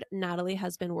Harvard, Natalie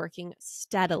has been working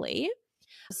steadily.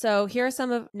 So here are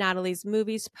some of Natalie's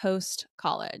movies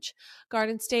post-college: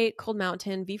 Garden State, Cold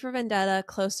Mountain, V for Vendetta,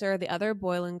 Closer, The Other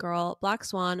Boylan Girl, Black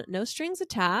Swan, No Strings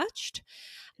Attached,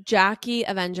 Jackie,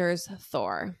 Avengers,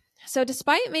 Thor. So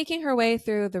despite making her way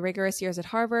through the rigorous years at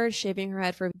Harvard, shaving her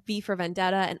head for V for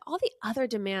Vendetta, and all the other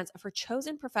demands of her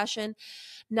chosen profession,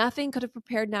 nothing could have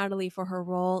prepared Natalie for her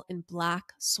role in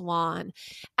Black Swan.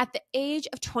 At the age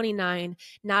of 29,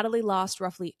 Natalie lost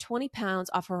roughly 20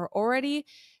 pounds off her already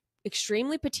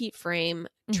extremely petite frame,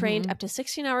 trained up to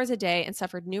 16 hours a day, and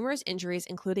suffered numerous injuries,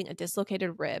 including a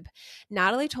dislocated rib.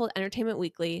 Natalie told Entertainment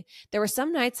Weekly, "There were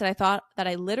some nights that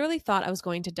I literally thought I was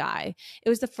going to die. It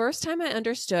was the first time I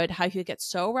understood how you could get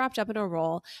so wrapped up in a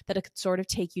role that it could sort of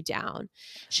take you down."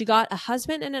 She got a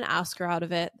husband and an Oscar out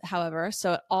of it, however,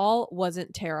 so it all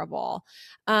wasn't terrible.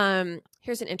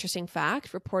 Here's an interesting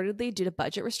fact. Reportedly, due to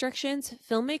budget restrictions,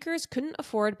 filmmakers couldn't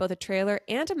afford both a trailer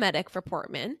and a medic for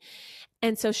Portman.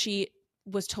 And so she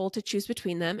was told to choose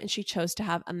between them, and she chose to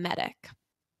have a medic.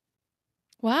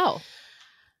 Wow.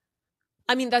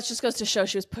 I mean, that just goes to show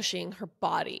she was pushing her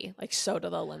body like so to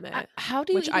the limit. How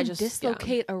do you even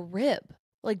dislocate a rib?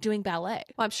 Like doing ballet?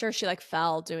 Well, I'm sure she like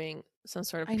fell doing some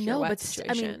sort of pirouette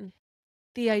situation. I mean,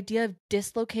 the idea of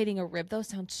dislocating a rib though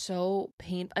sounds so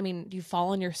painful. I mean, you fall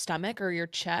on your stomach or your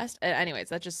chest. Anyways,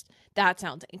 that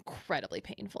sounds incredibly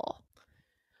painful.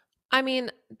 I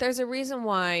mean, there's a reason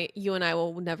why you and I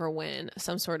will never win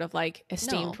some sort of like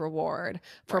esteemed reward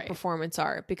for performance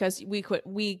art, because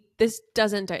this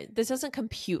doesn't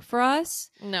compute for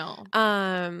us. No.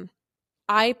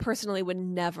 I personally would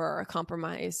never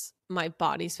compromise my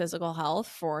body's physical health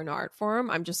for an art form.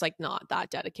 I'm just like not that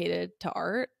dedicated to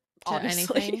art,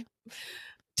 honestly.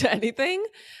 To anything.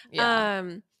 Yeah.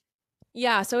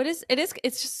 Yeah, so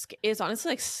it's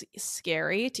honestly like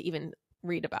scary to even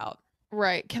read about.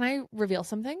 Right. Can I reveal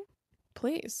something?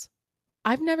 Please.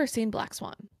 I've never seen Black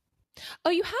Swan. Oh,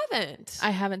 you haven't?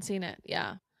 I haven't seen it.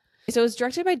 Yeah. So it was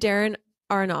directed by Darren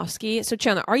Aronofsky. So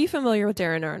Chandler, are you familiar with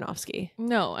Darren Aronofsky?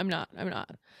 No, I'm not.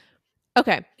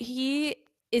 Okay. He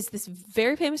is this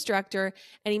very famous director,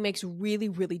 and he makes really,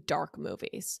 really dark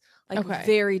movies. Like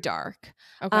very dark.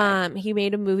 Okay. He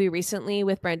made a movie recently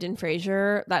with Brendan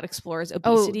Fraser that explores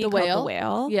obesity called The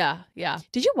Whale. Yeah, yeah.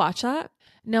 Did you watch that?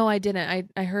 No, I didn't.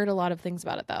 I heard a lot of things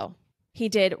about it though. He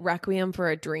did Requiem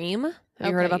for a Dream. Have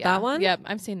you heard about that one? Yep,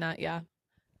 I've seen that. Yeah.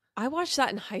 I watched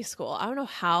that in high school. I don't know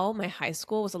how my high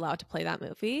school was allowed to play that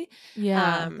movie.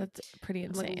 Yeah, that's pretty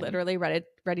insane. I'm like literally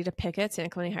ready to picket Santa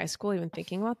Clara High School, even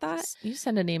thinking about that. You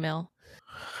send an email.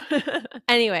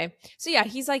 Anyway, so yeah,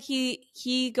 he's like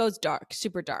he goes dark,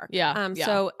 super dark. Yeah.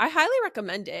 So I highly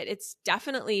recommend it. It's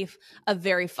definitely a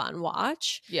very fun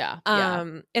watch. Yeah.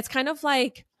 It's kind of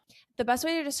like, the best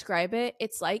way to describe it,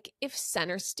 it's like if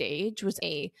Center Stage was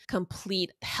a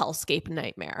complete hellscape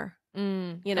nightmare.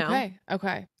 You know?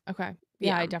 Okay.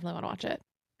 Yeah, I definitely want to watch it.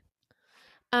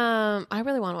 I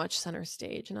really want to watch Center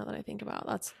Stage now that I think about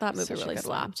it. That movie Such a really good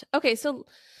one. slapped. Okay, so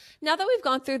now that we've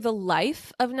gone through the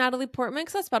life of Natalie Portman,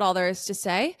 because that's about all there is to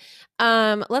say,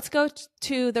 let's go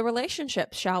to the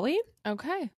relationship, shall we?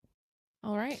 Okay.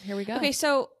 All right, here we go. Okay,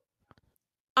 so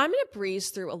I'm going to breeze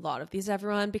through a lot of these,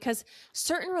 everyone, because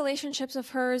certain relationships of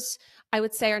hers, I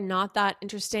would say, are not that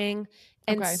interesting,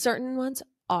 and Okay. certain ones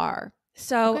are.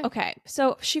 So, okay.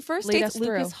 So she first Lead dates us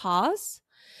Lucas through. Haas.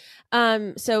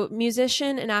 So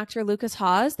musician and actor Lucas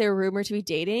Haas, they were rumored to be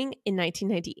dating in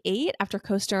 1998 after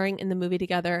co-starring in the movie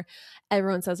together,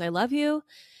 Everyone Says I Love You.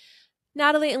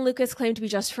 Natalie and Lucas claim to be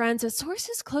just friends, but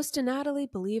sources close to Natalie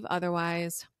believe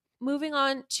otherwise. Moving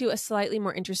on to a slightly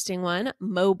more interesting one,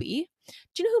 Moby.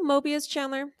 Do you know who Moby is,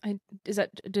 Chandler?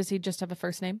 Does he just have a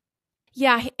first name?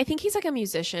 Yeah, I think he's like a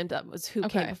musician who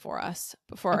came Okay. before us,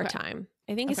 before our Okay. time.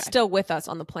 I think he's Okay. still with us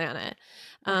on the planet.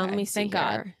 Let Okay, me see thank here.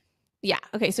 God. Yeah.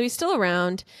 Okay. So he's still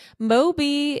around.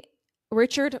 Moby,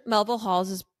 Richard Melville Hall's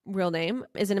his real name,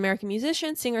 is an American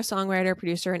musician, singer, songwriter,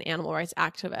 producer, and animal rights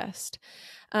activist.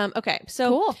 Okay. So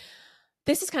Cool.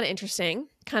 this is kind of interesting,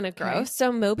 kind of Okay. gross.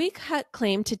 So Moby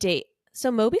claimed to date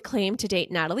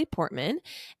Natalie Portman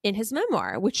in his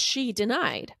memoir, which she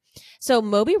denied. So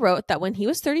Moby wrote that when he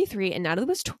was 33 and Natalie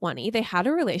was 20, they had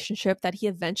a relationship that he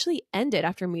eventually ended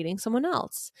after meeting someone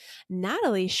else.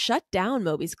 Natalie shut down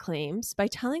Moby's claims by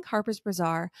telling Harper's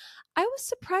Bazaar, "I was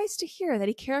surprised to hear that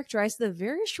he characterized the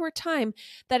very short time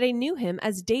that I knew him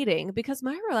as dating because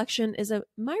my recollection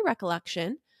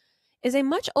is a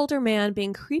much older man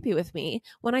being creepy with me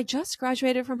when I just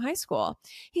graduated from high school.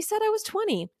 He said I was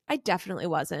 20. I definitely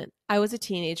wasn't. I was a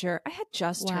teenager. I had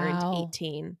just turned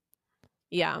 18.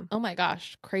 Yeah. Oh my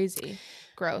gosh, crazy.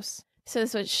 Gross. So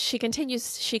this was, she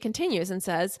continues and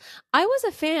says, "I was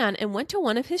a fan and went to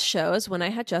one of his shows when I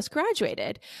had just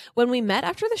graduated. When we met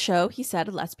after the show, he said,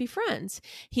 'Let's be friends.'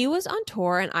 He was on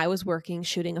tour and I was working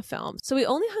shooting a film. So we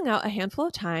only hung out a handful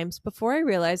of times before I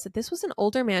realized that this was an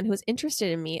older man who was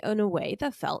interested in me in a way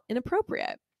that felt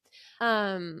inappropriate."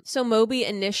 So Moby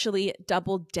initially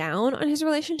doubled down on his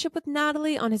relationship with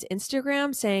Natalie on his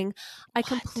Instagram, saying, "I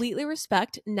completely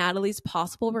respect Natalie's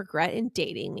possible regret in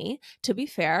dating me. To be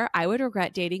fair, I would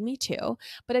regret dating me too,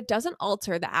 but it doesn't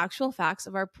alter the actual facts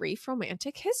of our brief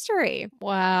romantic history."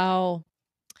 Wow.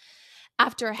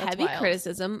 After That's heavy wild.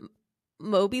 criticism,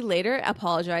 Moby later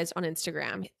apologized on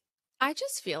Instagram. I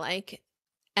just feel like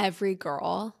every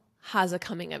girl has a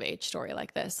coming of age story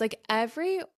like this. Like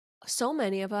so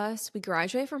many of us, we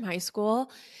graduate from high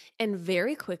school and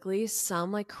very quickly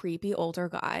some like creepy older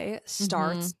guy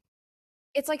starts.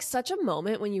 It's like such a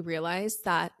moment when you realize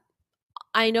that,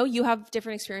 I know you have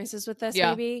different experiences with this,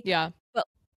 maybe. Yeah. But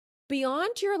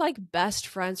beyond your like best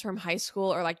friends from high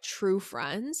school or like true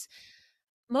friends,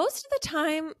 most of the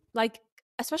time, like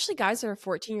especially guys that are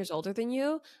 14 years older than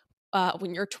you,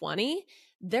 when you're 20,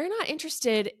 they're not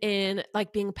interested in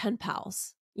like being pen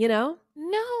pals, you know?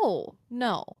 No.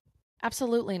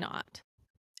 Absolutely not.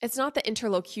 It's not the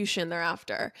interlocution they're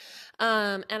after.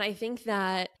 And I think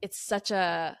that it's such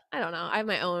I don't know, I have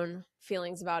my own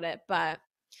feelings about it, but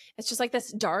it's just like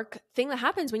this dark thing that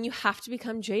happens when you have to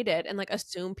become jaded and like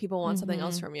assume people want something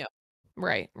else from you.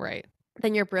 Right.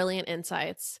 Than your brilliant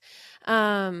insights.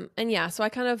 And yeah, so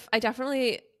I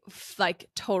definitely like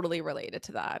totally related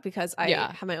to that because I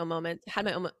had my own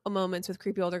moments with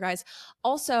creepy older guys.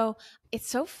 Also, it's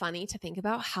so funny to think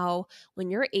about how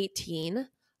when you're 18,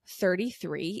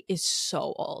 33 is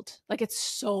so old. Like it's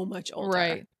so much older.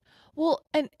 Right. Well,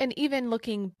 and even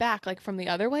looking back, like from the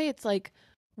other way, it's like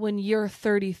when you're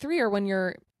 33 or when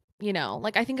you're,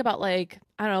 like I think about like,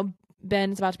 I don't know,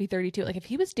 Ben's about to be 32. Like if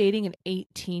he was dating an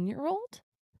 18-year-old,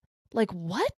 like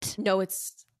what? No,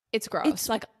 it's gross.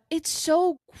 It's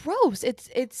so gross.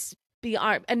 It's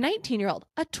beyond a 19-year-old,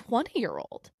 a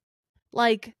 20-year-old.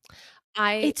 Like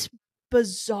it's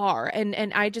bizarre. And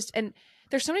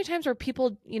there's so many times where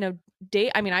people,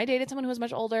 date. I mean, I dated someone who was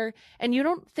much older and you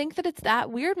don't think that it's that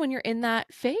weird when you're in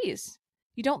that phase.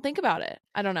 You don't think about it.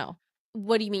 I don't know.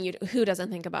 What do you mean? Who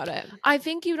doesn't think about it? I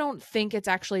think you don't think it's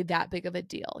actually that big of a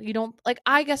deal. You don't like.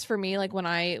 I guess for me, like when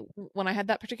I had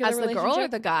that particular as the girl or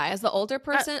the guy, as the older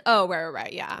person.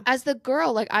 Right, yeah. As the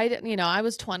girl, like I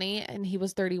was 20 and he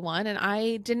was 31, and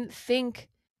I didn't think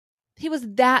he was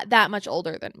that much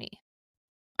older than me.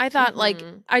 I thought like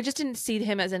I just didn't see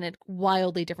him as in a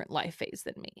wildly different life phase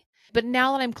than me. But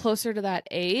now that I'm closer to that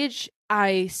age,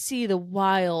 I see the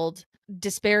wild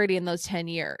disparity in those 10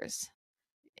 years.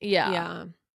 Yeah.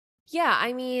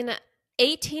 I mean,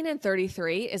 18 and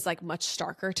 33 is like much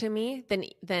starker to me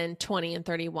than 20 and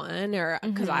 31, or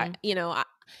because I think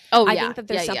that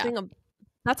there's something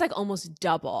that's like almost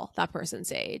double that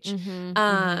person's age.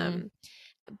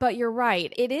 But you're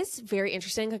right. It is very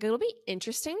interesting. Like it'll be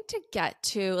interesting to get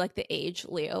to like the age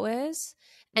Leo is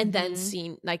and then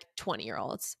see like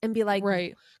 20-year-olds and be like,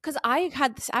 Right. because I've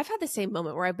had the same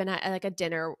moment where I've been at like a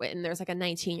dinner and there's like a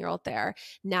 19-year-old there.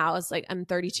 Now it's like I'm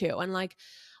 32 and like,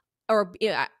 or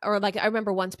like I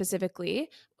remember one specifically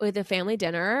with a family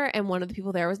dinner and one of the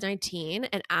people there was 19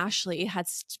 and Ashley had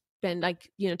been like,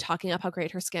 you know, talking up how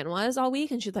great her skin was all week.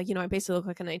 And she's like, you know, I basically look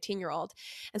like a 19-year-old.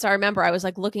 And so I remember I was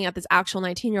like looking at this actual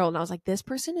 19-year-old and I was like, this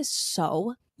person is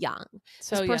so young.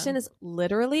 This person is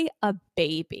literally a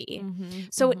baby.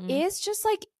 So it is just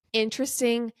like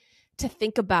interesting to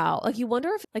think about. Like you wonder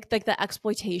if like the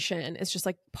exploitation is just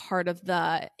like part of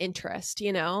the interest,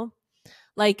 you know?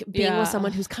 Like being with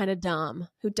someone who's kind of dumb,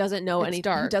 who doesn't know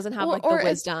anything, who doesn't have like the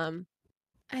wisdom.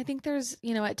 I think there's,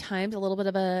 you know, at times a little bit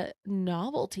of a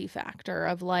novelty factor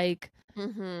of like,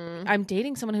 I'm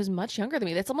dating someone who's much younger than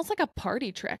me. That's almost like a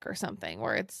party trick or something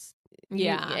where it's,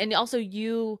 and also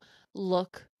you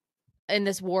look in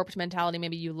this warped mentality.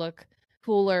 Maybe you look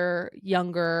cooler,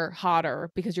 younger,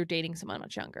 hotter because you're dating someone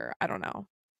much younger. I don't know.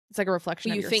 It's like a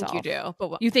reflection of yourself. You think you do,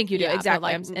 but you think you do,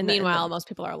 exactly. Like, meanwhile, most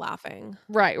people are laughing,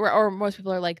 right? Or most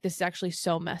people are like, "This is actually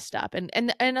so messed up,"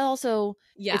 and also,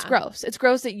 it's gross. It's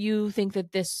gross that you think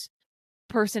that this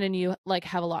person and you like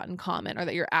have a lot in common, or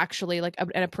that you're actually like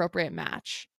an appropriate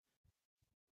match.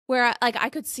 Where like I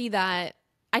could see that.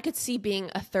 I could see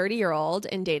being a 30-year-old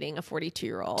and dating a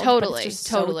 42-year-old. Totally, but it's just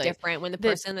totally so different when the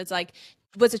person is like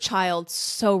was a child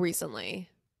so recently.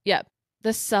 Yep,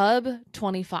 the sub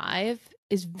 25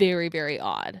 is very, very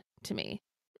odd to me.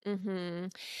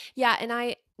 Yeah,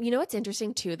 and you know what's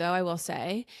interesting too, though, I will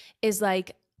say, is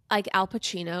like Al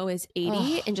Pacino is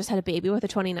 80 and just had a baby with a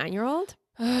 29-year-old.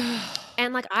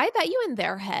 And like I bet you in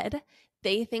their head,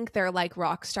 they think they're like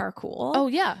rock star cool. Oh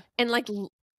yeah. And like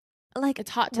it's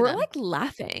hot to we're them. like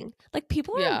laughing. Like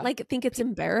people are like think it's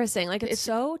embarrassing. Like it's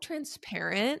so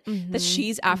transparent that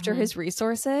she's after his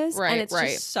resources. Right. And it's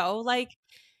just so like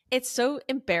it's so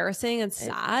embarrassing and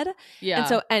sad. And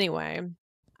so anyway,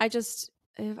 I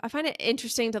find it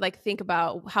interesting to like think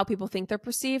about how people think they're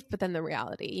perceived, but then the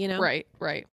reality, you know? Right.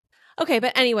 Okay,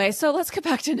 but anyway, so let's get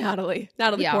back to Natalie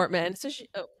Portman. So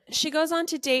she goes on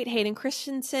to date Hayden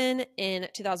Christensen in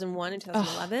 2001 and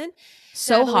 2011.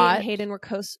 So Natalie hot. and Hayden were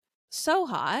so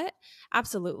hot.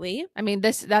 Absolutely. I mean,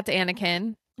 that's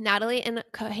Anakin. Natalie and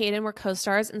Hayden were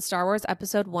co-stars in Star Wars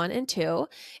Episode 1 and 2.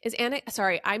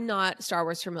 Sorry, I'm not Star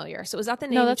Wars familiar. So is that the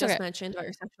name you just mentioned about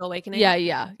your sexual awakening?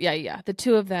 Yeah. The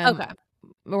two of them okay.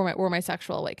 were my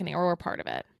sexual awakening, or were part of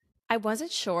it. I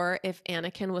wasn't sure if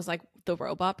Anakin was like the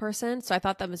robot person, so I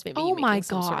thought that was maybe you making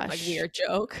some sort of like weird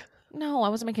joke. No, I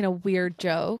wasn't making a weird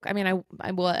joke. I mean,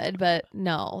 I would, but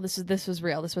no, this was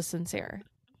real. This was sincere.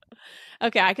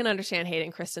 Okay, I can understand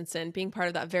Hayden Christensen being part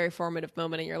of that very formative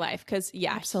moment in your life because,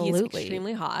 absolutely, he's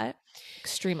extremely hot.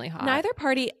 Extremely hot. Neither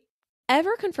party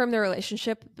ever confirmed their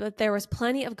relationship, but there was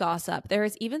plenty of gossip. There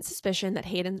is even suspicion that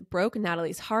Hayden broke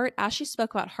Natalie's heart as she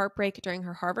spoke about heartbreak during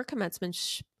her Harvard commencement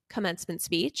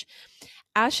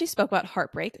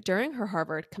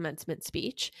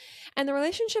speech. And the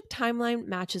relationship timeline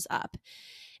matches up.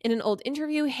 In an old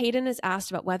interview, Hayden is asked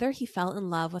about whether he fell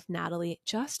in love with Natalie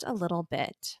just a little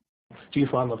bit. Do you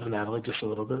fall in love with Natalie just a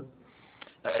little bit?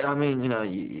 I mean,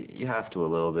 you have to a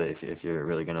little bit if you're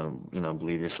really gonna,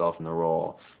 believe yourself in the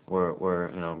role.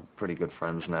 We're pretty good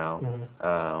friends now,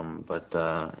 but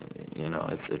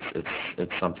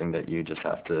it's something that you just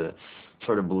have to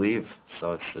sort of believe.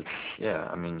 So it's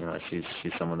I mean,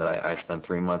 she's someone that I spent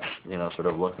 3 months, sort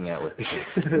of looking at with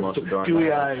the most adoring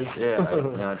gooey eyes. Yeah,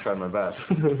 I tried my best.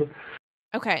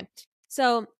 Okay,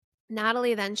 so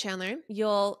Natalie, then Chandler,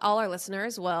 all our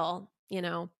listeners will,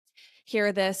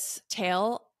 hear this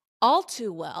tale all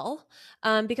too well,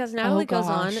 because Natalie goes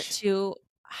on to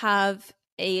have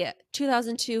a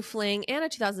 2002 fling and a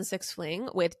 2006 fling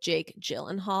with Jake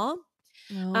Gyllenhaal.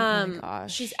 Oh my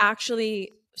gosh. She's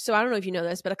actually, so I don't know if you know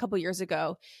this, but a couple years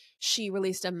ago, she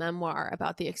released a memoir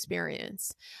about the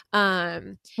experience.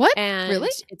 What? And really?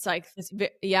 It's like this,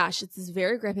 it's this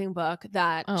very gripping book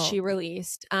that she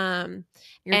released. You're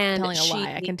telling a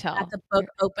lie, I can tell. At the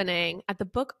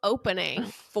book opening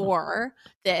for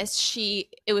this,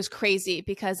 it was crazy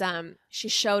because she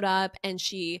showed up and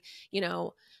she,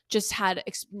 just had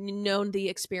known the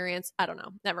experience. I don't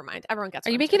know. Never mind. Everyone gets.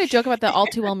 Are you making a joke about the All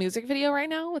Too Well music video right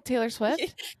now with Taylor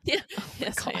Swift? Yeah. Oh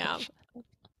yes, I am.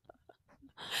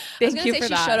 Thank you for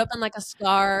that. She showed up in like a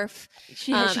scarf.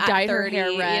 She dyed her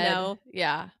hair red.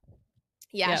 Yeah,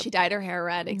 yep. She dyed her hair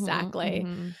red. Exactly.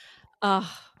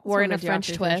 Wore in a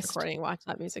French twist. Recording. Watch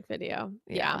that music video.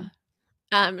 Yeah.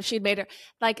 She'd made her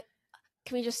like.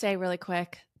 Can we just say really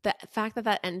quick the fact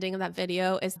that ending of that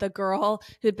video is the girl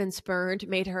who'd been spurned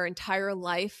made her entire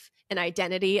life and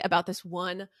identity about this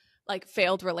one like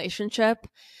failed relationship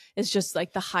is just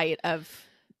like the height of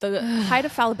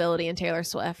fallibility in Taylor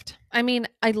Swift. I mean,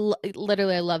 I love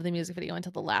the music video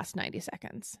until the last 90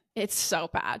 seconds. It's so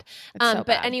bad.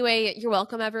 But anyway, you're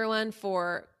welcome everyone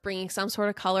for bringing some sort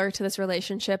of color to this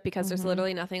relationship, because there's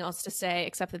literally nothing else to say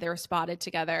except that they were spotted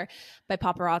together by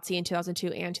paparazzi in 2002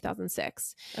 and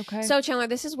 2006. Okay. So Chandler,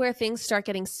 this is where things start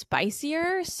getting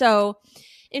spicier. So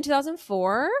in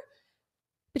 2004,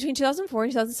 between 2004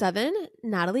 and 2007,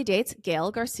 Natalie dates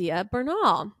Gael Garcia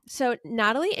Bernal. So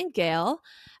Natalie and Gael,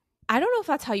 I don't know if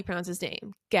that's how you pronounce his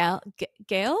name. Gael?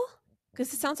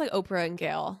 Because it sounds like Oprah and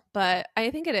Gail, but I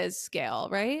think it is Gael,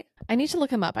 right? I need to look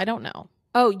him up. I don't know.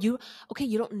 Oh, you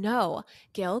don't know.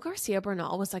 Gael Garcia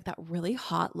Bernal was like that really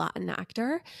hot Latin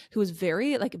actor who was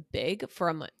very like big for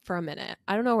a minute.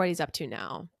 I don't know what he's up to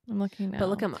now. I'm looking now. But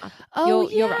look him up. Oh,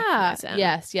 You'll recognize him.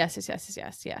 Yes. Yeah,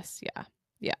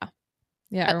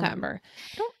 I Okay. remember.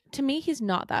 To me, he's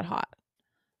not that hot,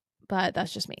 but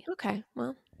that's just me. Okay.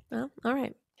 Well, all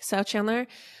right. So Chandler,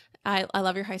 I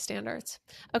love your high standards.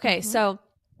 Okay. So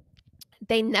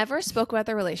they never spoke about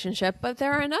their relationship, but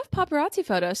there are enough paparazzi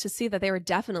photos to see that they were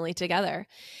definitely together.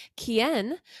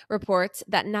 Kien reports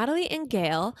that Natalie and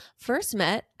Gael first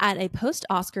met at a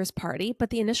post-Oscars party,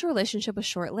 but the initial relationship was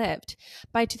short-lived.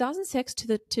 By 2006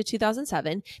 to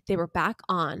 2007, they were back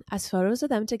on as photos of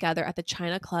them together at the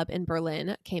China Club in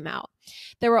Berlin came out.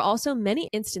 There were also many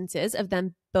instances of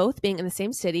them both being in the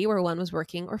same city where one was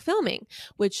working or filming,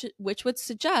 which would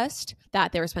suggest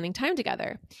that they were spending time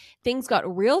together. Things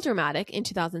got real dramatic in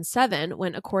 2007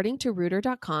 when, according to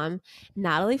Reuters.com,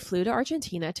 Natalie flew to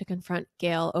Argentina to confront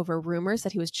Gael over rumors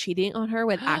that he was cheating on her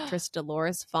with actress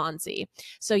Dolores Fonzi.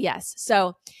 So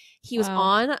he was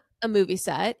on a movie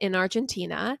set in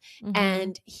Argentina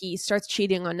and he starts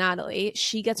cheating on Natalie.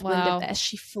 She gets wind of this.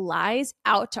 She flies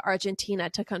out to Argentina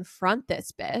to confront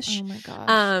this bitch. Oh my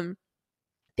gosh.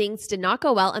 Things did not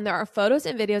go well, and there are photos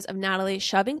and videos of Natalie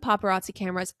shoving paparazzi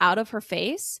cameras out of her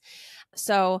face.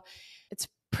 So it's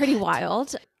pretty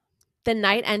wild. The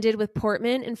night ended with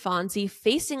Portman and Fonzie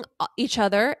facing off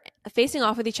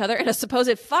with each other in a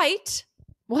supposed fight.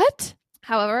 What?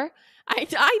 However,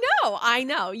 I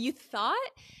know. You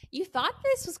thought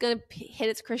this was going to hit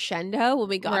its crescendo when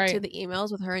we got to the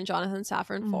emails with her and Jonathan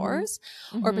Safran Foers,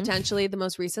 or potentially the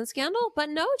most recent scandal, but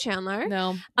no, Chandler.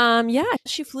 No.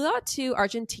 She flew out to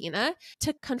Argentina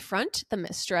to confront the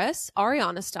mistress,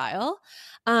 Ariana style.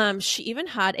 She even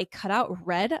had a cutout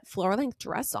red floor-length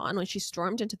dress on when she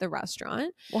stormed into the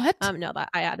restaurant. What? No,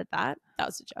 I added that. That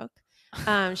was a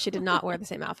joke. She did not wear the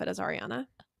same outfit as Ariana.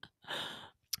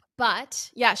 But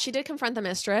yeah, she did confront the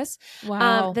mistress.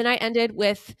 Wow. The night ended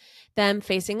with them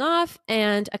facing off,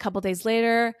 and a couple days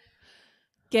later,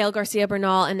 Gael Garcia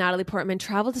Bernal and Natalie Portman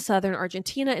traveled to southern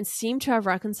Argentina and seemed to have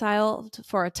reconciled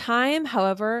for a time.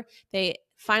 However, they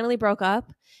finally broke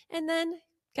up. And then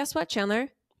guess what, Chandler?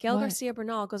 Gael Garcia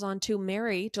Bernal goes on to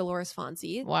marry Dolores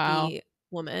Fonzi, the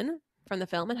woman from the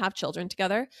film, and have children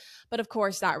together. But of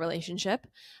course, that relationship,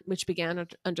 which began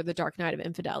under the dark night of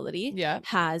infidelity,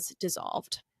 has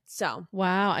dissolved. So,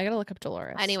 wow, I gotta look up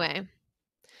Dolores. Anyway,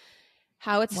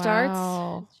 how it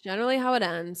starts, generally how it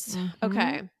ends.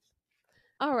 Okay.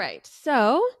 All right.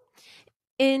 So,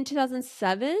 in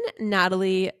 2007,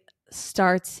 Natalie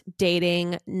starts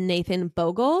dating Nathan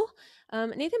Bogle.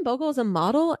 Nathan Bogle is a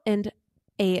model and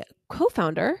a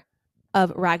co-founder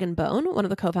of Rag & Bone, one of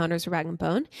the co-founders of Rag &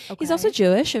 Bone. Okay. He's also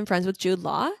Jewish and friends with Jude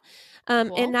Law.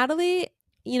 Cool. And Natalie,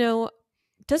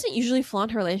 doesn't usually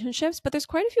flaunt her relationships, but there's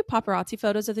quite a few paparazzi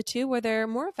photos of the two where they're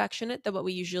more affectionate than what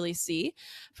we usually see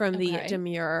from the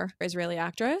demure Israeli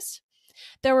actress.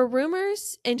 There were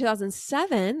rumors in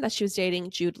 2007 that she was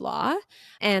dating Jude Law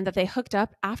and that they hooked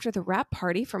up after the wrap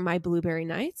party from My Blueberry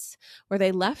Nights, where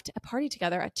they left a party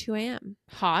together at 2 a.m.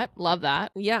 Hot. Love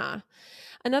that. Yeah.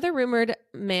 Another rumored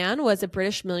man was a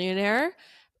British millionaire,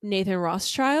 Nathan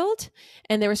Rothschild,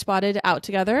 and they were spotted out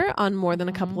together on more than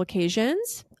a couple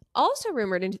occasions. Also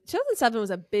rumored in 2007 was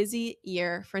a busy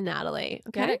year for Natalie.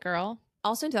 Okay, get it, girl.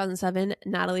 Also in 2007,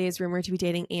 Natalie is rumored to be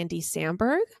dating Andy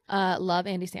Samberg. Love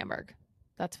Andy Samberg.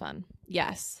 That's fun.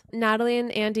 Yes. Natalie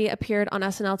and Andy appeared on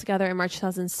SNL together in March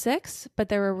 2006, but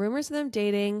there were rumors of them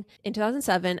dating in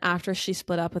 2007 after she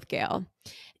split up with Gail.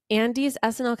 Andy's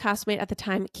SNL castmate at the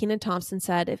time, Kenan Thompson,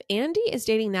 said, "If Andy is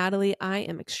dating Natalie, I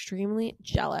am extremely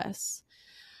jealous."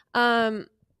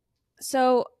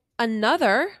 So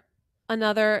another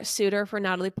suitor for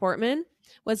Natalie Portman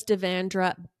was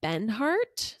Devendra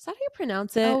Benhart. Is that how you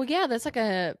pronounce it? Oh, yeah. That's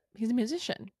he's a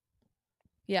musician.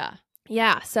 Yeah.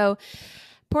 Yeah. So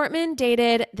Portman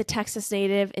dated the Texas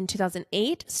native in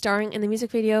 2008, starring in the music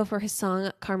video for his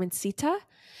song Carmencita.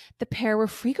 The pair were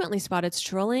frequently spotted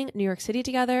strolling New York City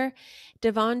together.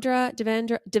 Devendra.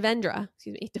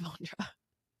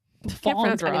 Can't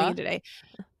pronounce anything today.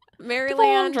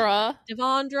 Maryland. Devendra.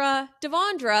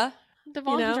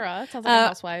 Sounds like a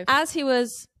housewife. As he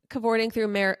was cavorting through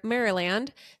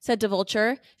Maryland, said to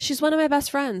Vulture, "She's one of my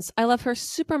best friends. I love her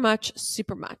super much,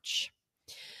 super much."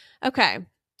 Okay.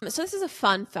 So this is a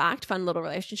fun fact, fun little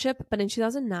relationship. But in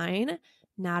 2009,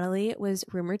 Natalie was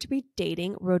rumored to be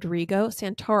dating Rodrigo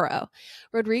Santoro.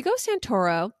 Rodrigo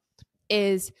Santoro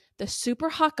is the super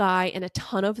hot guy in a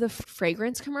ton of the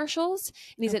fragrance commercials.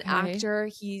 And he's an actor.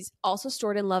 He's also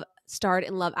starred in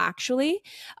Love Actually,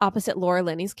 opposite Laura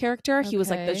Linney's character. He was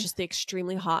like just the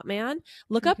extremely hot man.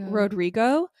 Look up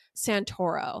Rodrigo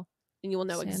Santoro and you will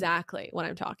know exactly what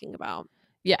I'm talking about.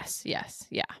 Yes. Yeah.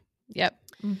 Yep.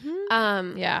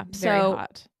 Yeah. Very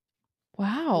hot.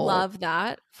 Wow. Love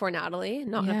that for Natalie.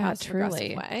 Not in a passive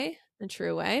aggressive way. In a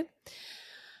true way.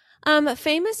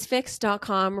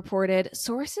 FamousFix.com reported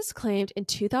sources claimed in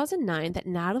 2009 that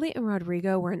Natalie and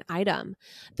Rodrigo were an item,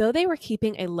 though they were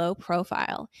keeping a low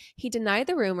profile. He denied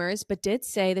the rumors, but did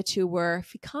say the two were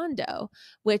ficando,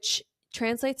 which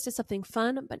translates to something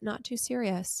fun but not too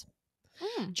serious.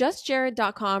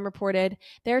 JustJared.com reported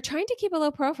they're trying to keep a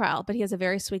low profile, but he is a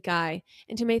very sweet guy.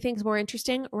 And to make things more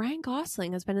interesting, Ryan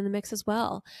Gosling has been in the mix as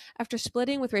well. After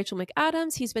splitting with Rachel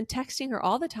McAdams, he's been texting her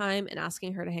all the time and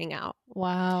asking her to hang out.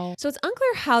 Wow. So it's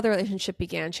unclear how the relationship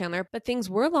began, Chandler, but things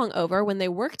were long over when they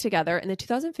worked together in the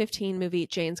 2015 movie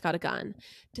Jane's Got a Gun.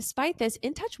 Despite this,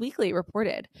 In Touch Weekly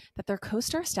reported that their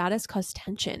co-star status caused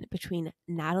tension between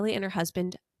Natalie and her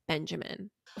husband,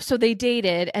 Benjamin. So they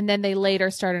dated and then they later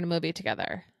started a movie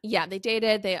together. Yeah, they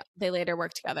dated. They later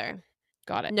worked together.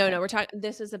 Got it. No, we're talking.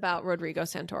 This is about Rodrigo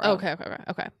Santoro.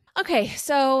 Okay.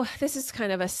 So this is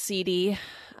kind of a seedy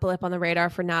blip on the radar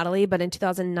for Natalie, but in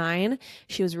 2009,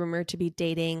 she was rumored to be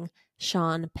dating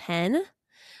Sean Penn.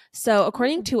 So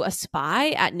according to a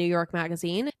spy at New York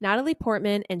Magazine, Natalie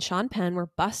Portman and Sean Penn were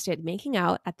busted making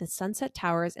out at the Sunset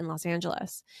Towers in Los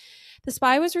Angeles. The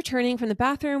spy was returning from the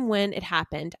bathroom when it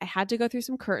happened. I had to go through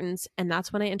some curtains, and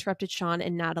that's when I interrupted Sean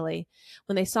and Natalie.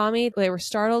 When they saw me, they were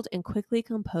startled and quickly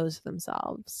composed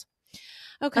themselves.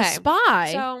 Okay. A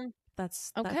spy? So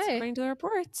that's according to the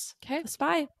reports. Okay. A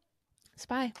spy.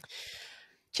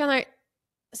 Chandler,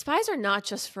 spies are not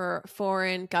just for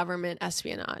foreign government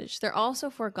espionage. They're also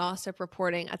for gossip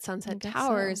reporting at Sunset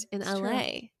Towers in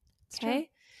LA. Okay?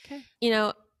 You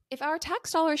know, if our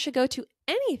tax dollars should go to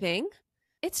anything,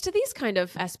 it's to these kind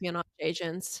of espionage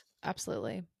agents.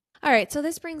 Absolutely. All right. So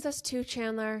this brings us to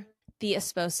Chandler, the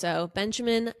esposo,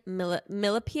 Benjamin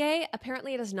Millepied.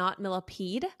 Apparently it is not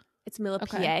Millipede. It's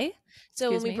Millepied. Okay.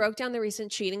 So when we broke down the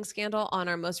recent cheating scandal on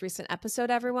our most recent episode,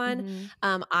 everyone,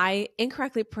 I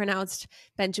incorrectly pronounced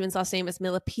Benjamin's last name as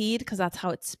Millepied because that's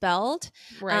how it's spelled.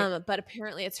 Right. But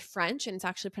apparently it's French and it's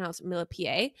actually pronounced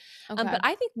Millepied. But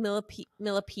I think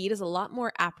Millepied is a lot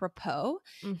more apropos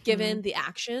given the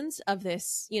actions of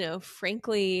this, you know,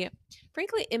 frankly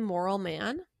immoral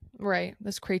man. Right.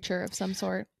 This creature of some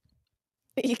sort.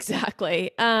 Exactly.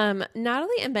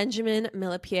 Natalie and Benjamin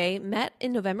Millepied met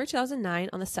in November 2009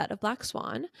 on the set of Black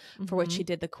Swan, for which she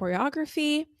did the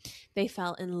choreography. They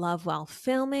fell in love while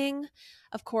filming.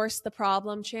 Of course, the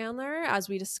problem, Chandler, as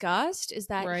we discussed, is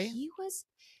that he was...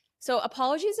 So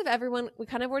apologies if everyone... We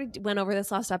kind of already went over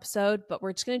this last episode, but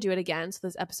we're just going to do it again so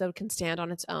this episode can stand on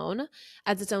its own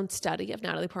as its own study of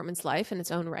Natalie Portman's life in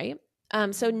its own right.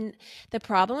 The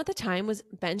problem at the time was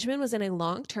Benjamin was in a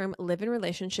long-term live-in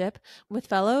relationship with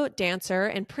fellow dancer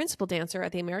and principal dancer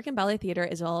at the American Ballet Theater,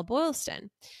 Isabella Boylston.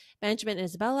 Benjamin and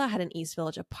Isabella had an East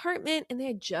Village apartment, and they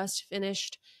had just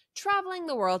finished traveling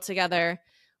the world together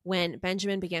when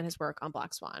Benjamin began his work on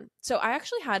Black Swan. So I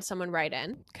actually had someone write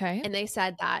in, and they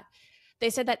said that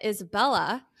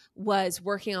Isabella was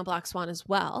working on Black Swan as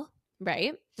well.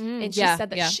 Right. And she said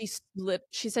that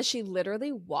she said she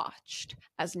literally watched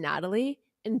as Natalie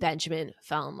and Benjamin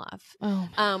fell in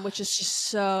love, which is just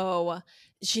so,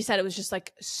 she said it was just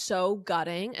like so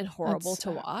gutting and horrible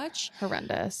to watch.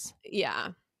 Horrendous. Yeah.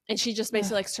 And she just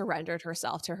basically like surrendered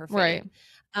herself to her fate.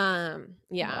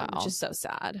 Which is so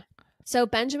sad. So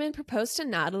Benjamin proposed to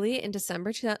Natalie in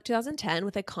December 2010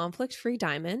 with a conflict-free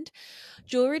diamond.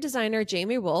 Jewelry designer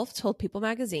Jamie Wolf told People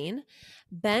magazine,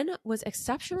 Ben was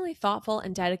exceptionally thoughtful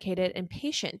and dedicated and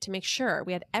patient to make sure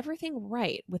we had everything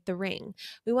right with the ring.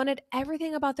 We wanted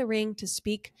everything about the ring to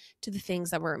speak to the things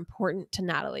that were important to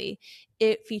Natalie.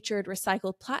 It featured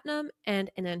recycled platinum and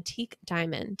an antique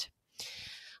diamond.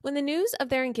 When the news of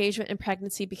their engagement and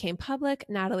pregnancy became public,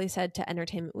 Natalie said to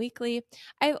Entertainment Weekly,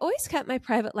 "I've always kept my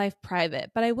private life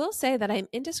private, but I will say that I'm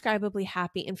indescribably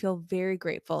happy and feel very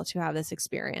grateful to have this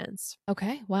experience."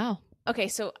 Okay. Wow. Okay,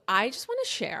 so I just want to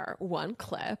share one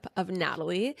clip of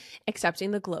Natalie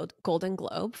accepting the Golden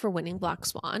Globe for winning Black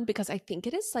Swan, because I think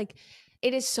it is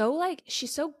so like,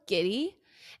 she's so giddy,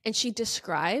 and she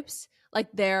describes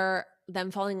like them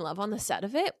falling in love on the set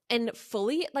of it, and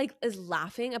fully like is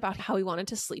laughing about how he wanted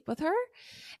to sleep with her.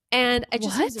 And it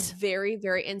just What? seems very,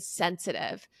 very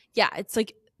insensitive. Yeah, it's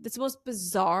like it's the most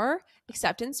bizarre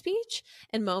acceptance speech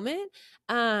and moment.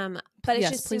 But it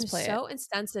Yes, just please seems play so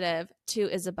insensitive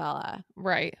to Isabella.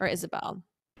 Right. Or Isabel.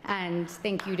 And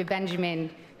thank you to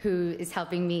Benjamin, who is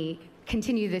helping me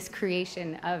continue this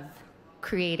creation of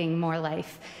creating more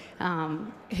life.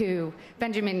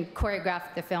 Benjamin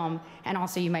choreographed the film, and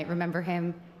also you might remember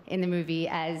him in the movie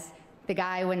as the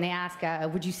guy when they ask,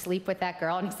 would you sleep with that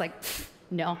girl? And he's like,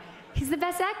 no. He's the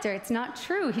best actor. It's not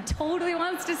true. He totally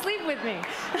wants to sleep with me.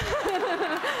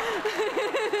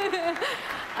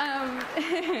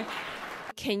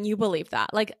 Can you believe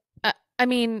that? Like, I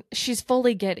mean, she's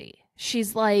fully giddy.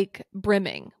 She's like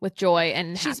brimming with joy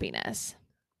and happiness.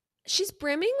 She's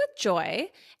brimming with joy,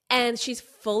 and she's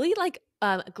fully like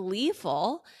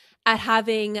gleeful at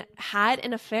having had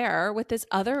an affair with this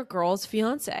other girl's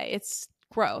fiance. It's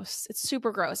gross. It's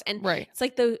super gross. And it's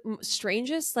like the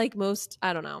strangest, like most,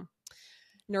 I don't know,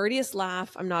 nerdiest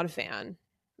laugh. I'm not a fan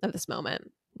of this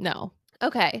moment. No.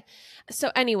 Okay.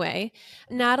 So anyway,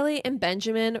 Natalie and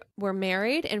Benjamin were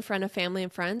married in front of family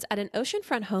and friends at an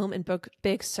oceanfront home in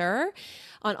Big Sur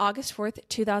on August 4th,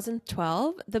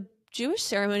 2012. The Jewish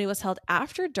ceremony was held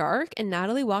after dark, and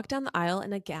Natalie walked down the aisle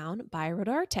in a gown by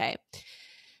Rodarte.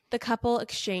 The couple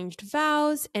exchanged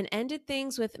vows and ended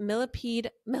things with Millepied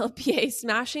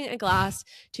smashing a glass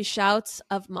to shouts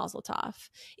of Mazel Tov.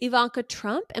 Ivanka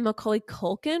Trump and Macaulay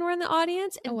Culkin were in the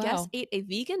audience, and guests ate a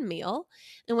vegan meal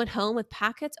and went home with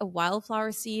packets of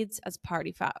wildflower seeds as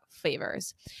party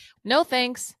favors. No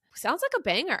thanks. Sounds like a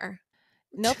banger.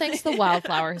 No thanks to the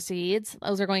wildflower seeds.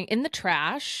 Those are going in the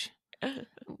trash.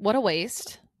 What a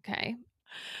waste. Okay.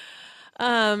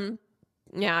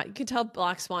 Yeah, you can tell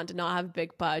Black Swan did not have a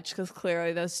big budge, because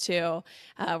clearly those two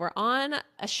were on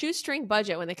a shoestring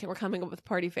budget when they were coming up with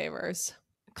party favors.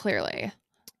 Clearly.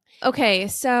 Okay,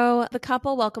 so the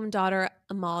couple welcomed daughter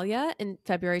Amalia in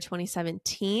February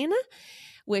 2017,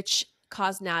 which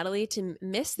caused Natalie to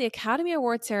miss the Academy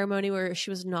Award ceremony where she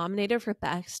was nominated for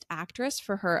Best Actress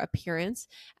for her appearance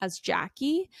as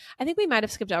Jackie. I think we might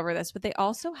have skipped over this, but they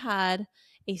also had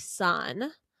a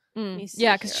son.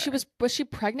 Yeah, because was she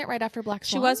pregnant right after Black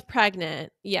Swan? She was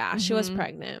pregnant. Yeah, she was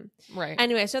pregnant. Right.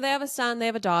 Anyway, so they have a son, they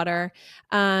have a daughter.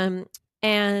 And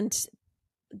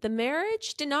the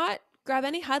marriage did not grab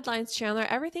any headlines, Chandler.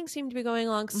 Everything seemed to be going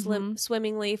along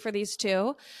swimmingly for these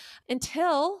two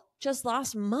until just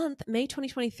last month, May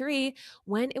 2023,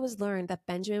 when it was learned that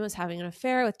Benjamin was having an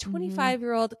affair with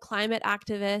 25-year-old climate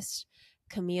activist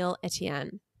Camille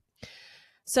Etienne.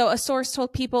 So a source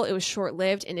told People it was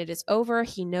short-lived and it is over.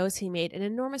 He knows he made an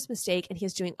enormous mistake, and he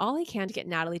is doing all he can to get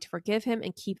Natalie to forgive him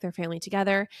and keep their family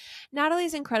together. Natalie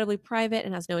is incredibly private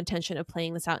and has no intention of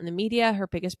playing this out in the media. Her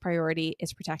biggest priority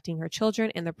is protecting her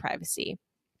children and their privacy.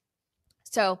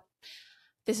 So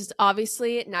this is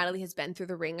obviously, Natalie has been through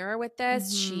the ringer with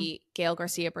this. Gail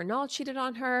Garcia Bernal cheated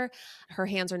on her. Her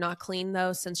hands are not clean,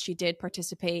 though, since she did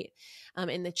participate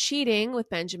in the cheating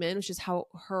with Benjamin, which is how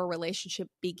her relationship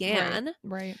began.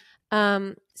 Right.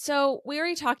 So we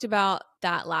already talked about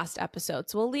that last episode,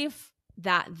 so we'll leave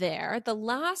that there. The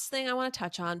last thing I want to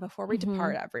touch on before we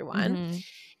depart, everyone,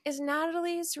 is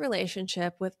Natalie's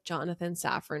relationship with Jonathan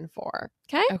Safran Foer.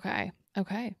 Okay.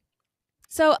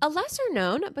 So a lesser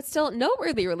known but still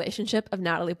noteworthy relationship of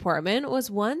Natalie Portman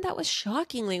was one that was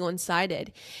shockingly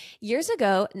one-sided. Years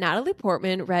ago, Natalie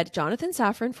Portman read Jonathan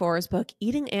Safran Foer's book,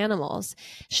 Eating Animals.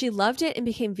 She loved it and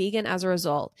became vegan as a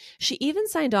result. She even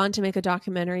signed on to make a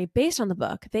documentary based on the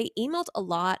book. They emailed a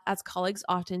lot, as colleagues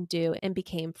often do, and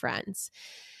became friends.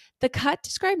 The cut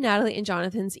described Natalie and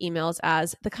Jonathan's emails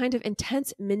as the kind of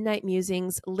intense midnight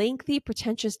musings, lengthy,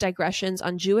 pretentious digressions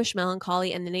on Jewish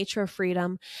melancholy and the nature of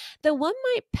freedom that one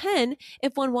might pen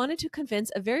if one wanted to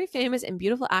convince a very famous and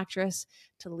beautiful actress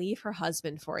to leave her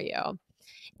husband for you.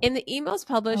 In the emails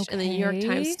published in the New York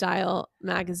Times Style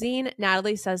magazine,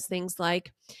 Natalie says things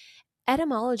like,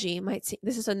 etymology might seem,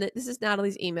 this is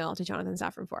Natalie's email to Jonathan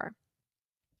Safran Foer.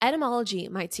 Etymology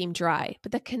might seem dry,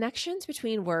 but the connections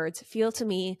between words feel to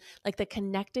me like the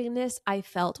connectedness I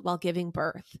felt while giving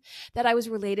birth, that I was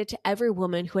related to every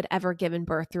woman who had ever given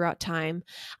birth throughout time.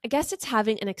 I guess it's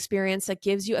having an experience that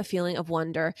gives you a feeling of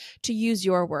wonder, to use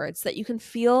your words, that you can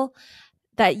feel,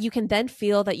 that you can then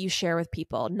feel that you share with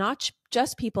people, not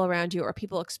just people around you or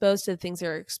people exposed to the things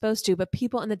they're exposed to, but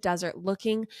people in the desert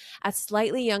looking at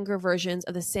slightly younger versions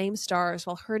of the same stars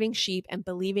while herding sheep and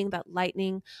believing that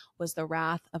lightning was the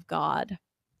wrath of God.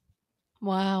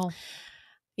 Wow.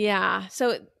 Yeah.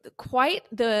 So quite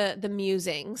the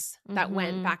musings that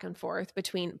went back and forth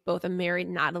between both a married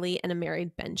Natalie and a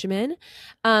married Benjamin.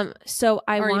 So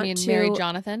I want you mean to married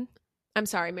Jonathan? I'm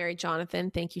sorry, married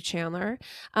Jonathan. Thank you, Chandler.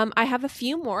 I have a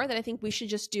few more that I think we should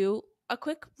just do a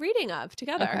quick reading of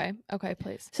together. Okay,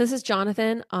 please. So this is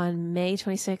Jonathan on May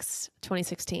 26,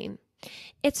 2016.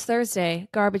 It's Thursday,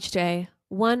 garbage day.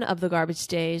 One of the garbage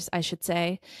days, I should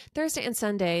say. Thursday and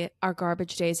Sunday are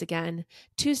garbage days again.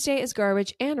 Tuesday is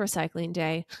garbage and recycling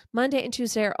day. Monday and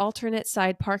Tuesday are alternate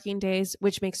side parking days,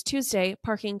 which makes Tuesday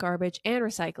parking, garbage, and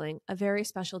recycling a very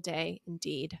special day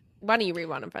indeed. Why don't you read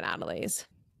one of Natalie's?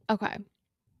 Okay.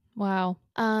 Wow.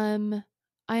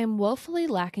 I am woefully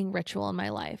lacking ritual in my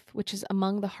life, which is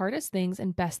among the hardest things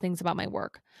and best things about my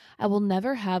work. I will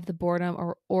never have the boredom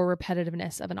or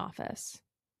repetitiveness of an office.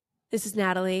 This is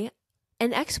Natalie.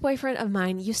 An ex-boyfriend of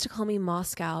mine used to call me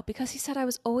Moscow because he said I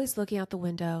was always looking out the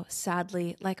window,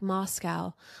 sadly, like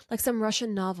Moscow, like some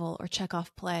Russian novel or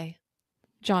Chekhov play.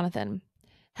 Jonathan.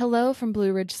 Hello from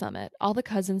Blue Ridge Summit. All the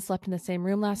cousins slept in the same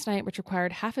room last night, which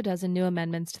required 6 new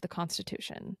amendments to the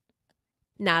Constitution.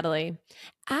 Natalie.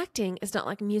 Acting is not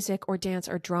like music or dance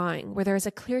or drawing, where there is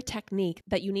a clear technique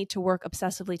that you need to work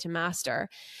obsessively to master,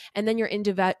 and then your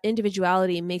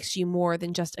individuality makes you more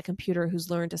than just a computer who's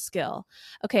learned a skill.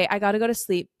 Okay, I gotta go to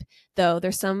sleep, though.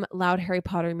 There's some loud Harry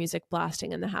Potter music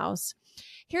blasting in the house.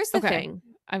 Here's the thing.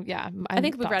 I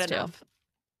think we've read enough.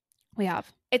 We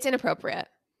have. It's inappropriate.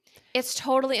 It's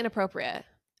totally inappropriate.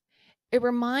 It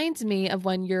reminds me of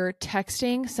when you're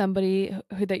texting somebody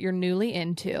who that you're newly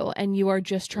into and you are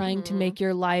just trying to make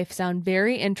your life sound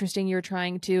very interesting. You're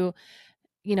trying to,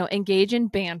 engage in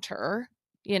banter,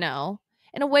 in a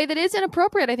way that is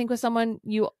inappropriate, I think, with someone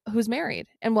who's married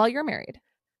and while you're married.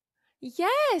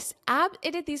 Yes.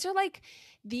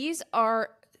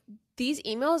 These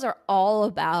emails are all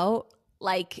about,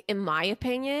 like, in my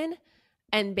opinion,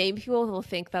 and maybe people will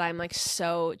think that I'm like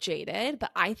so jaded,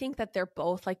 but I think that they're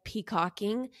both like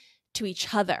peacocking to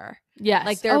each other. Yes.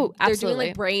 Like they're doing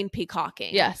like brain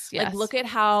peacocking. Yes. Like, look at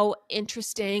how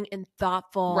interesting and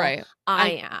thoughtful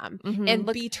I am and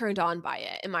be turned on by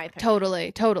it, in my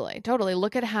opinion. Totally.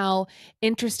 Look at how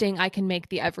interesting I can make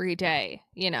the everyday,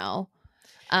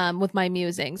 with my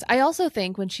musings. I also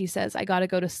think when she says, I got to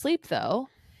go to sleep though,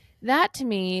 that to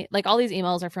me, like all these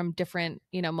emails are from different,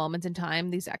 moments in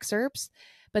time, these excerpts,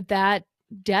 but that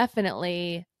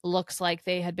definitely looks like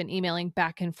they had been emailing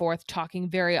back and forth, talking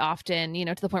very often,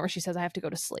 to the point where she says, I have to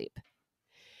go to sleep.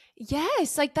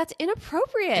 Yes, like that's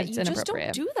inappropriate. It's Just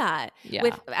don't do that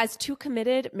as two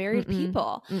committed married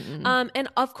people. And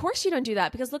of course you don't do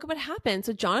that, because look at what happened.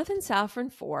 So Jonathan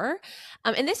Safran IV,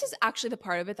 and this is actually the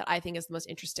part of it that I think is the most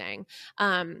interesting.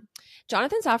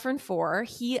 Jonathan Safran IV,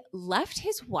 he left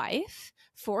his wife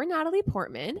for Natalie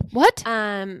Portman. What?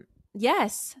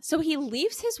 Yes. So he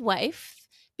leaves his wife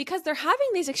because they're having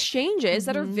these exchanges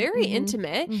that are very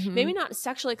intimate, maybe not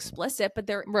sexually explicit, but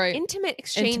they're intimate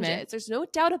exchanges. There's no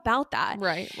doubt about that.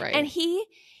 Right. And he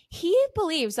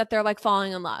believes that they're like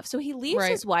falling in love. So he leaves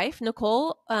his wife,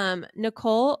 Nicole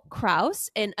Krauss,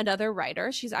 and another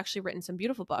writer. She's actually written some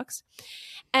beautiful books.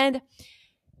 And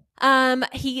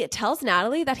he tells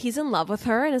Natalie that he's in love with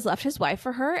her and has left his wife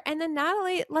for her. And then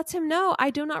Natalie lets him know,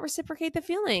 I do not reciprocate the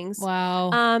feelings.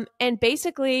 Wow. And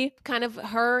basically kind of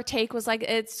her take was like,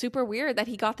 it's super weird that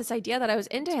he got this idea that I was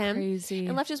into him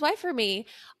and left his wife for me.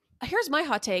 Here's my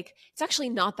hot take. It's actually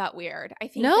not that weird. I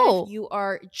think that if you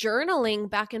are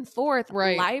journaling back and forth,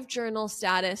 live journal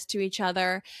status to each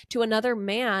other, to another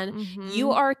man, you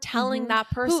are telling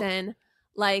that person,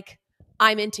 like,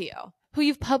 I'm into you. Who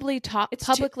you've publicly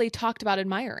talked about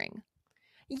admiring.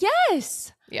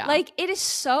 Yes. Yeah. Like, it is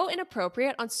so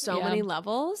inappropriate on so many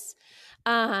levels.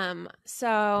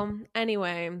 So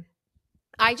anyway,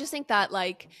 I just think that,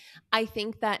 like, I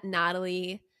think that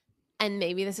Natalie, and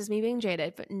maybe this is me being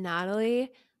jaded, but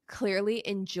Natalie clearly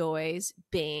enjoys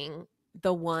being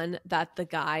the one that the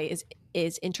guy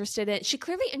is interested in. She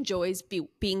clearly enjoys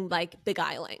being like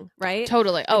beguiling, right?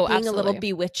 Totally. Like being absolutely. a little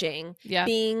bewitching. Yeah.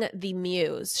 Being the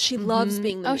muse. She loves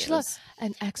being the muse. She loves.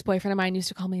 An ex-boyfriend of mine used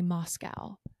to call me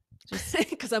Moscow.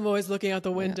 Because I'm always looking out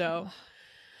the window.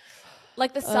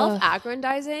 Like the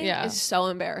self-aggrandizing yeah. is so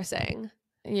embarrassing.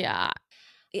 Yeah.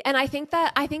 And I think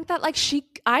that like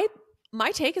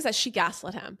my take is that she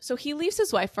gaslit him. So he leaves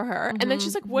his wife for her, and then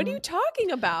she's like, "What are you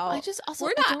talking about? I just also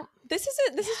We're not. This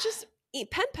is just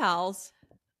pen pals."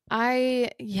 I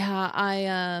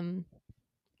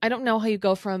don't know how you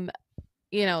go from,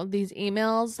 you know, these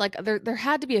emails. Like there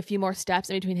had to be a few more steps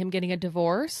in between him getting a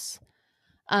divorce.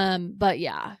 But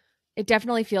yeah, it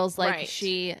definitely feels like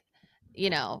she, you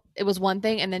know, it was one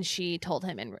thing, and then she told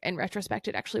him in retrospect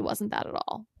it actually wasn't that at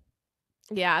all.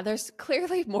 Yeah, there's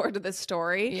clearly more to this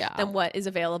story than what is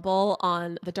available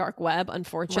on the dark web,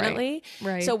 unfortunately.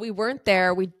 Right. So we weren't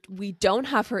there. We don't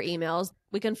have her emails.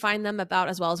 We can find them about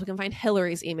as well as we can find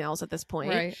Hillary's emails at this point.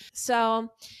 Right. So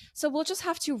we'll just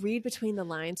have to read between the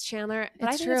lines, Chandler. But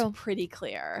I think it's pretty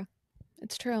clear.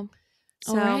 It's true.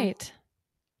 So, all right.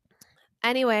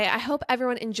 Anyway, I hope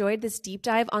everyone enjoyed this deep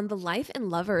dive on the life and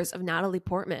lovers of Natalie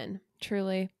Portman.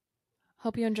 Truly.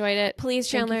 Hope you enjoyed it. Please,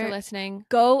 Chandler, thank you for listening.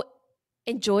 Go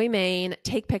enjoy Maine.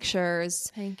 Take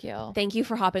pictures. Thank you. Thank you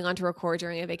for hopping on to record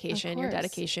during a vacation. Your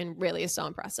dedication really is so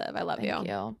impressive. I love you. Thank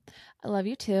you. I love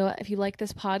you too. If you like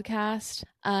this podcast,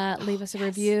 leave us a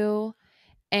review.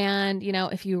 And, you know,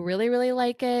 if you really, really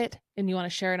like it and you want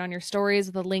to share it on your stories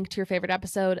with a link to your favorite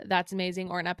episode, that's amazing.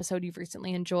 Or an episode you've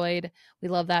recently enjoyed. We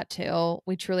love that too.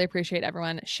 We truly appreciate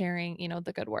everyone sharing, you know,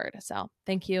 the good word. So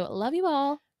thank you. Love you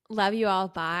all. Love you all.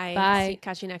 Bye. Bye.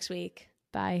 Catch you next week.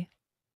 Bye.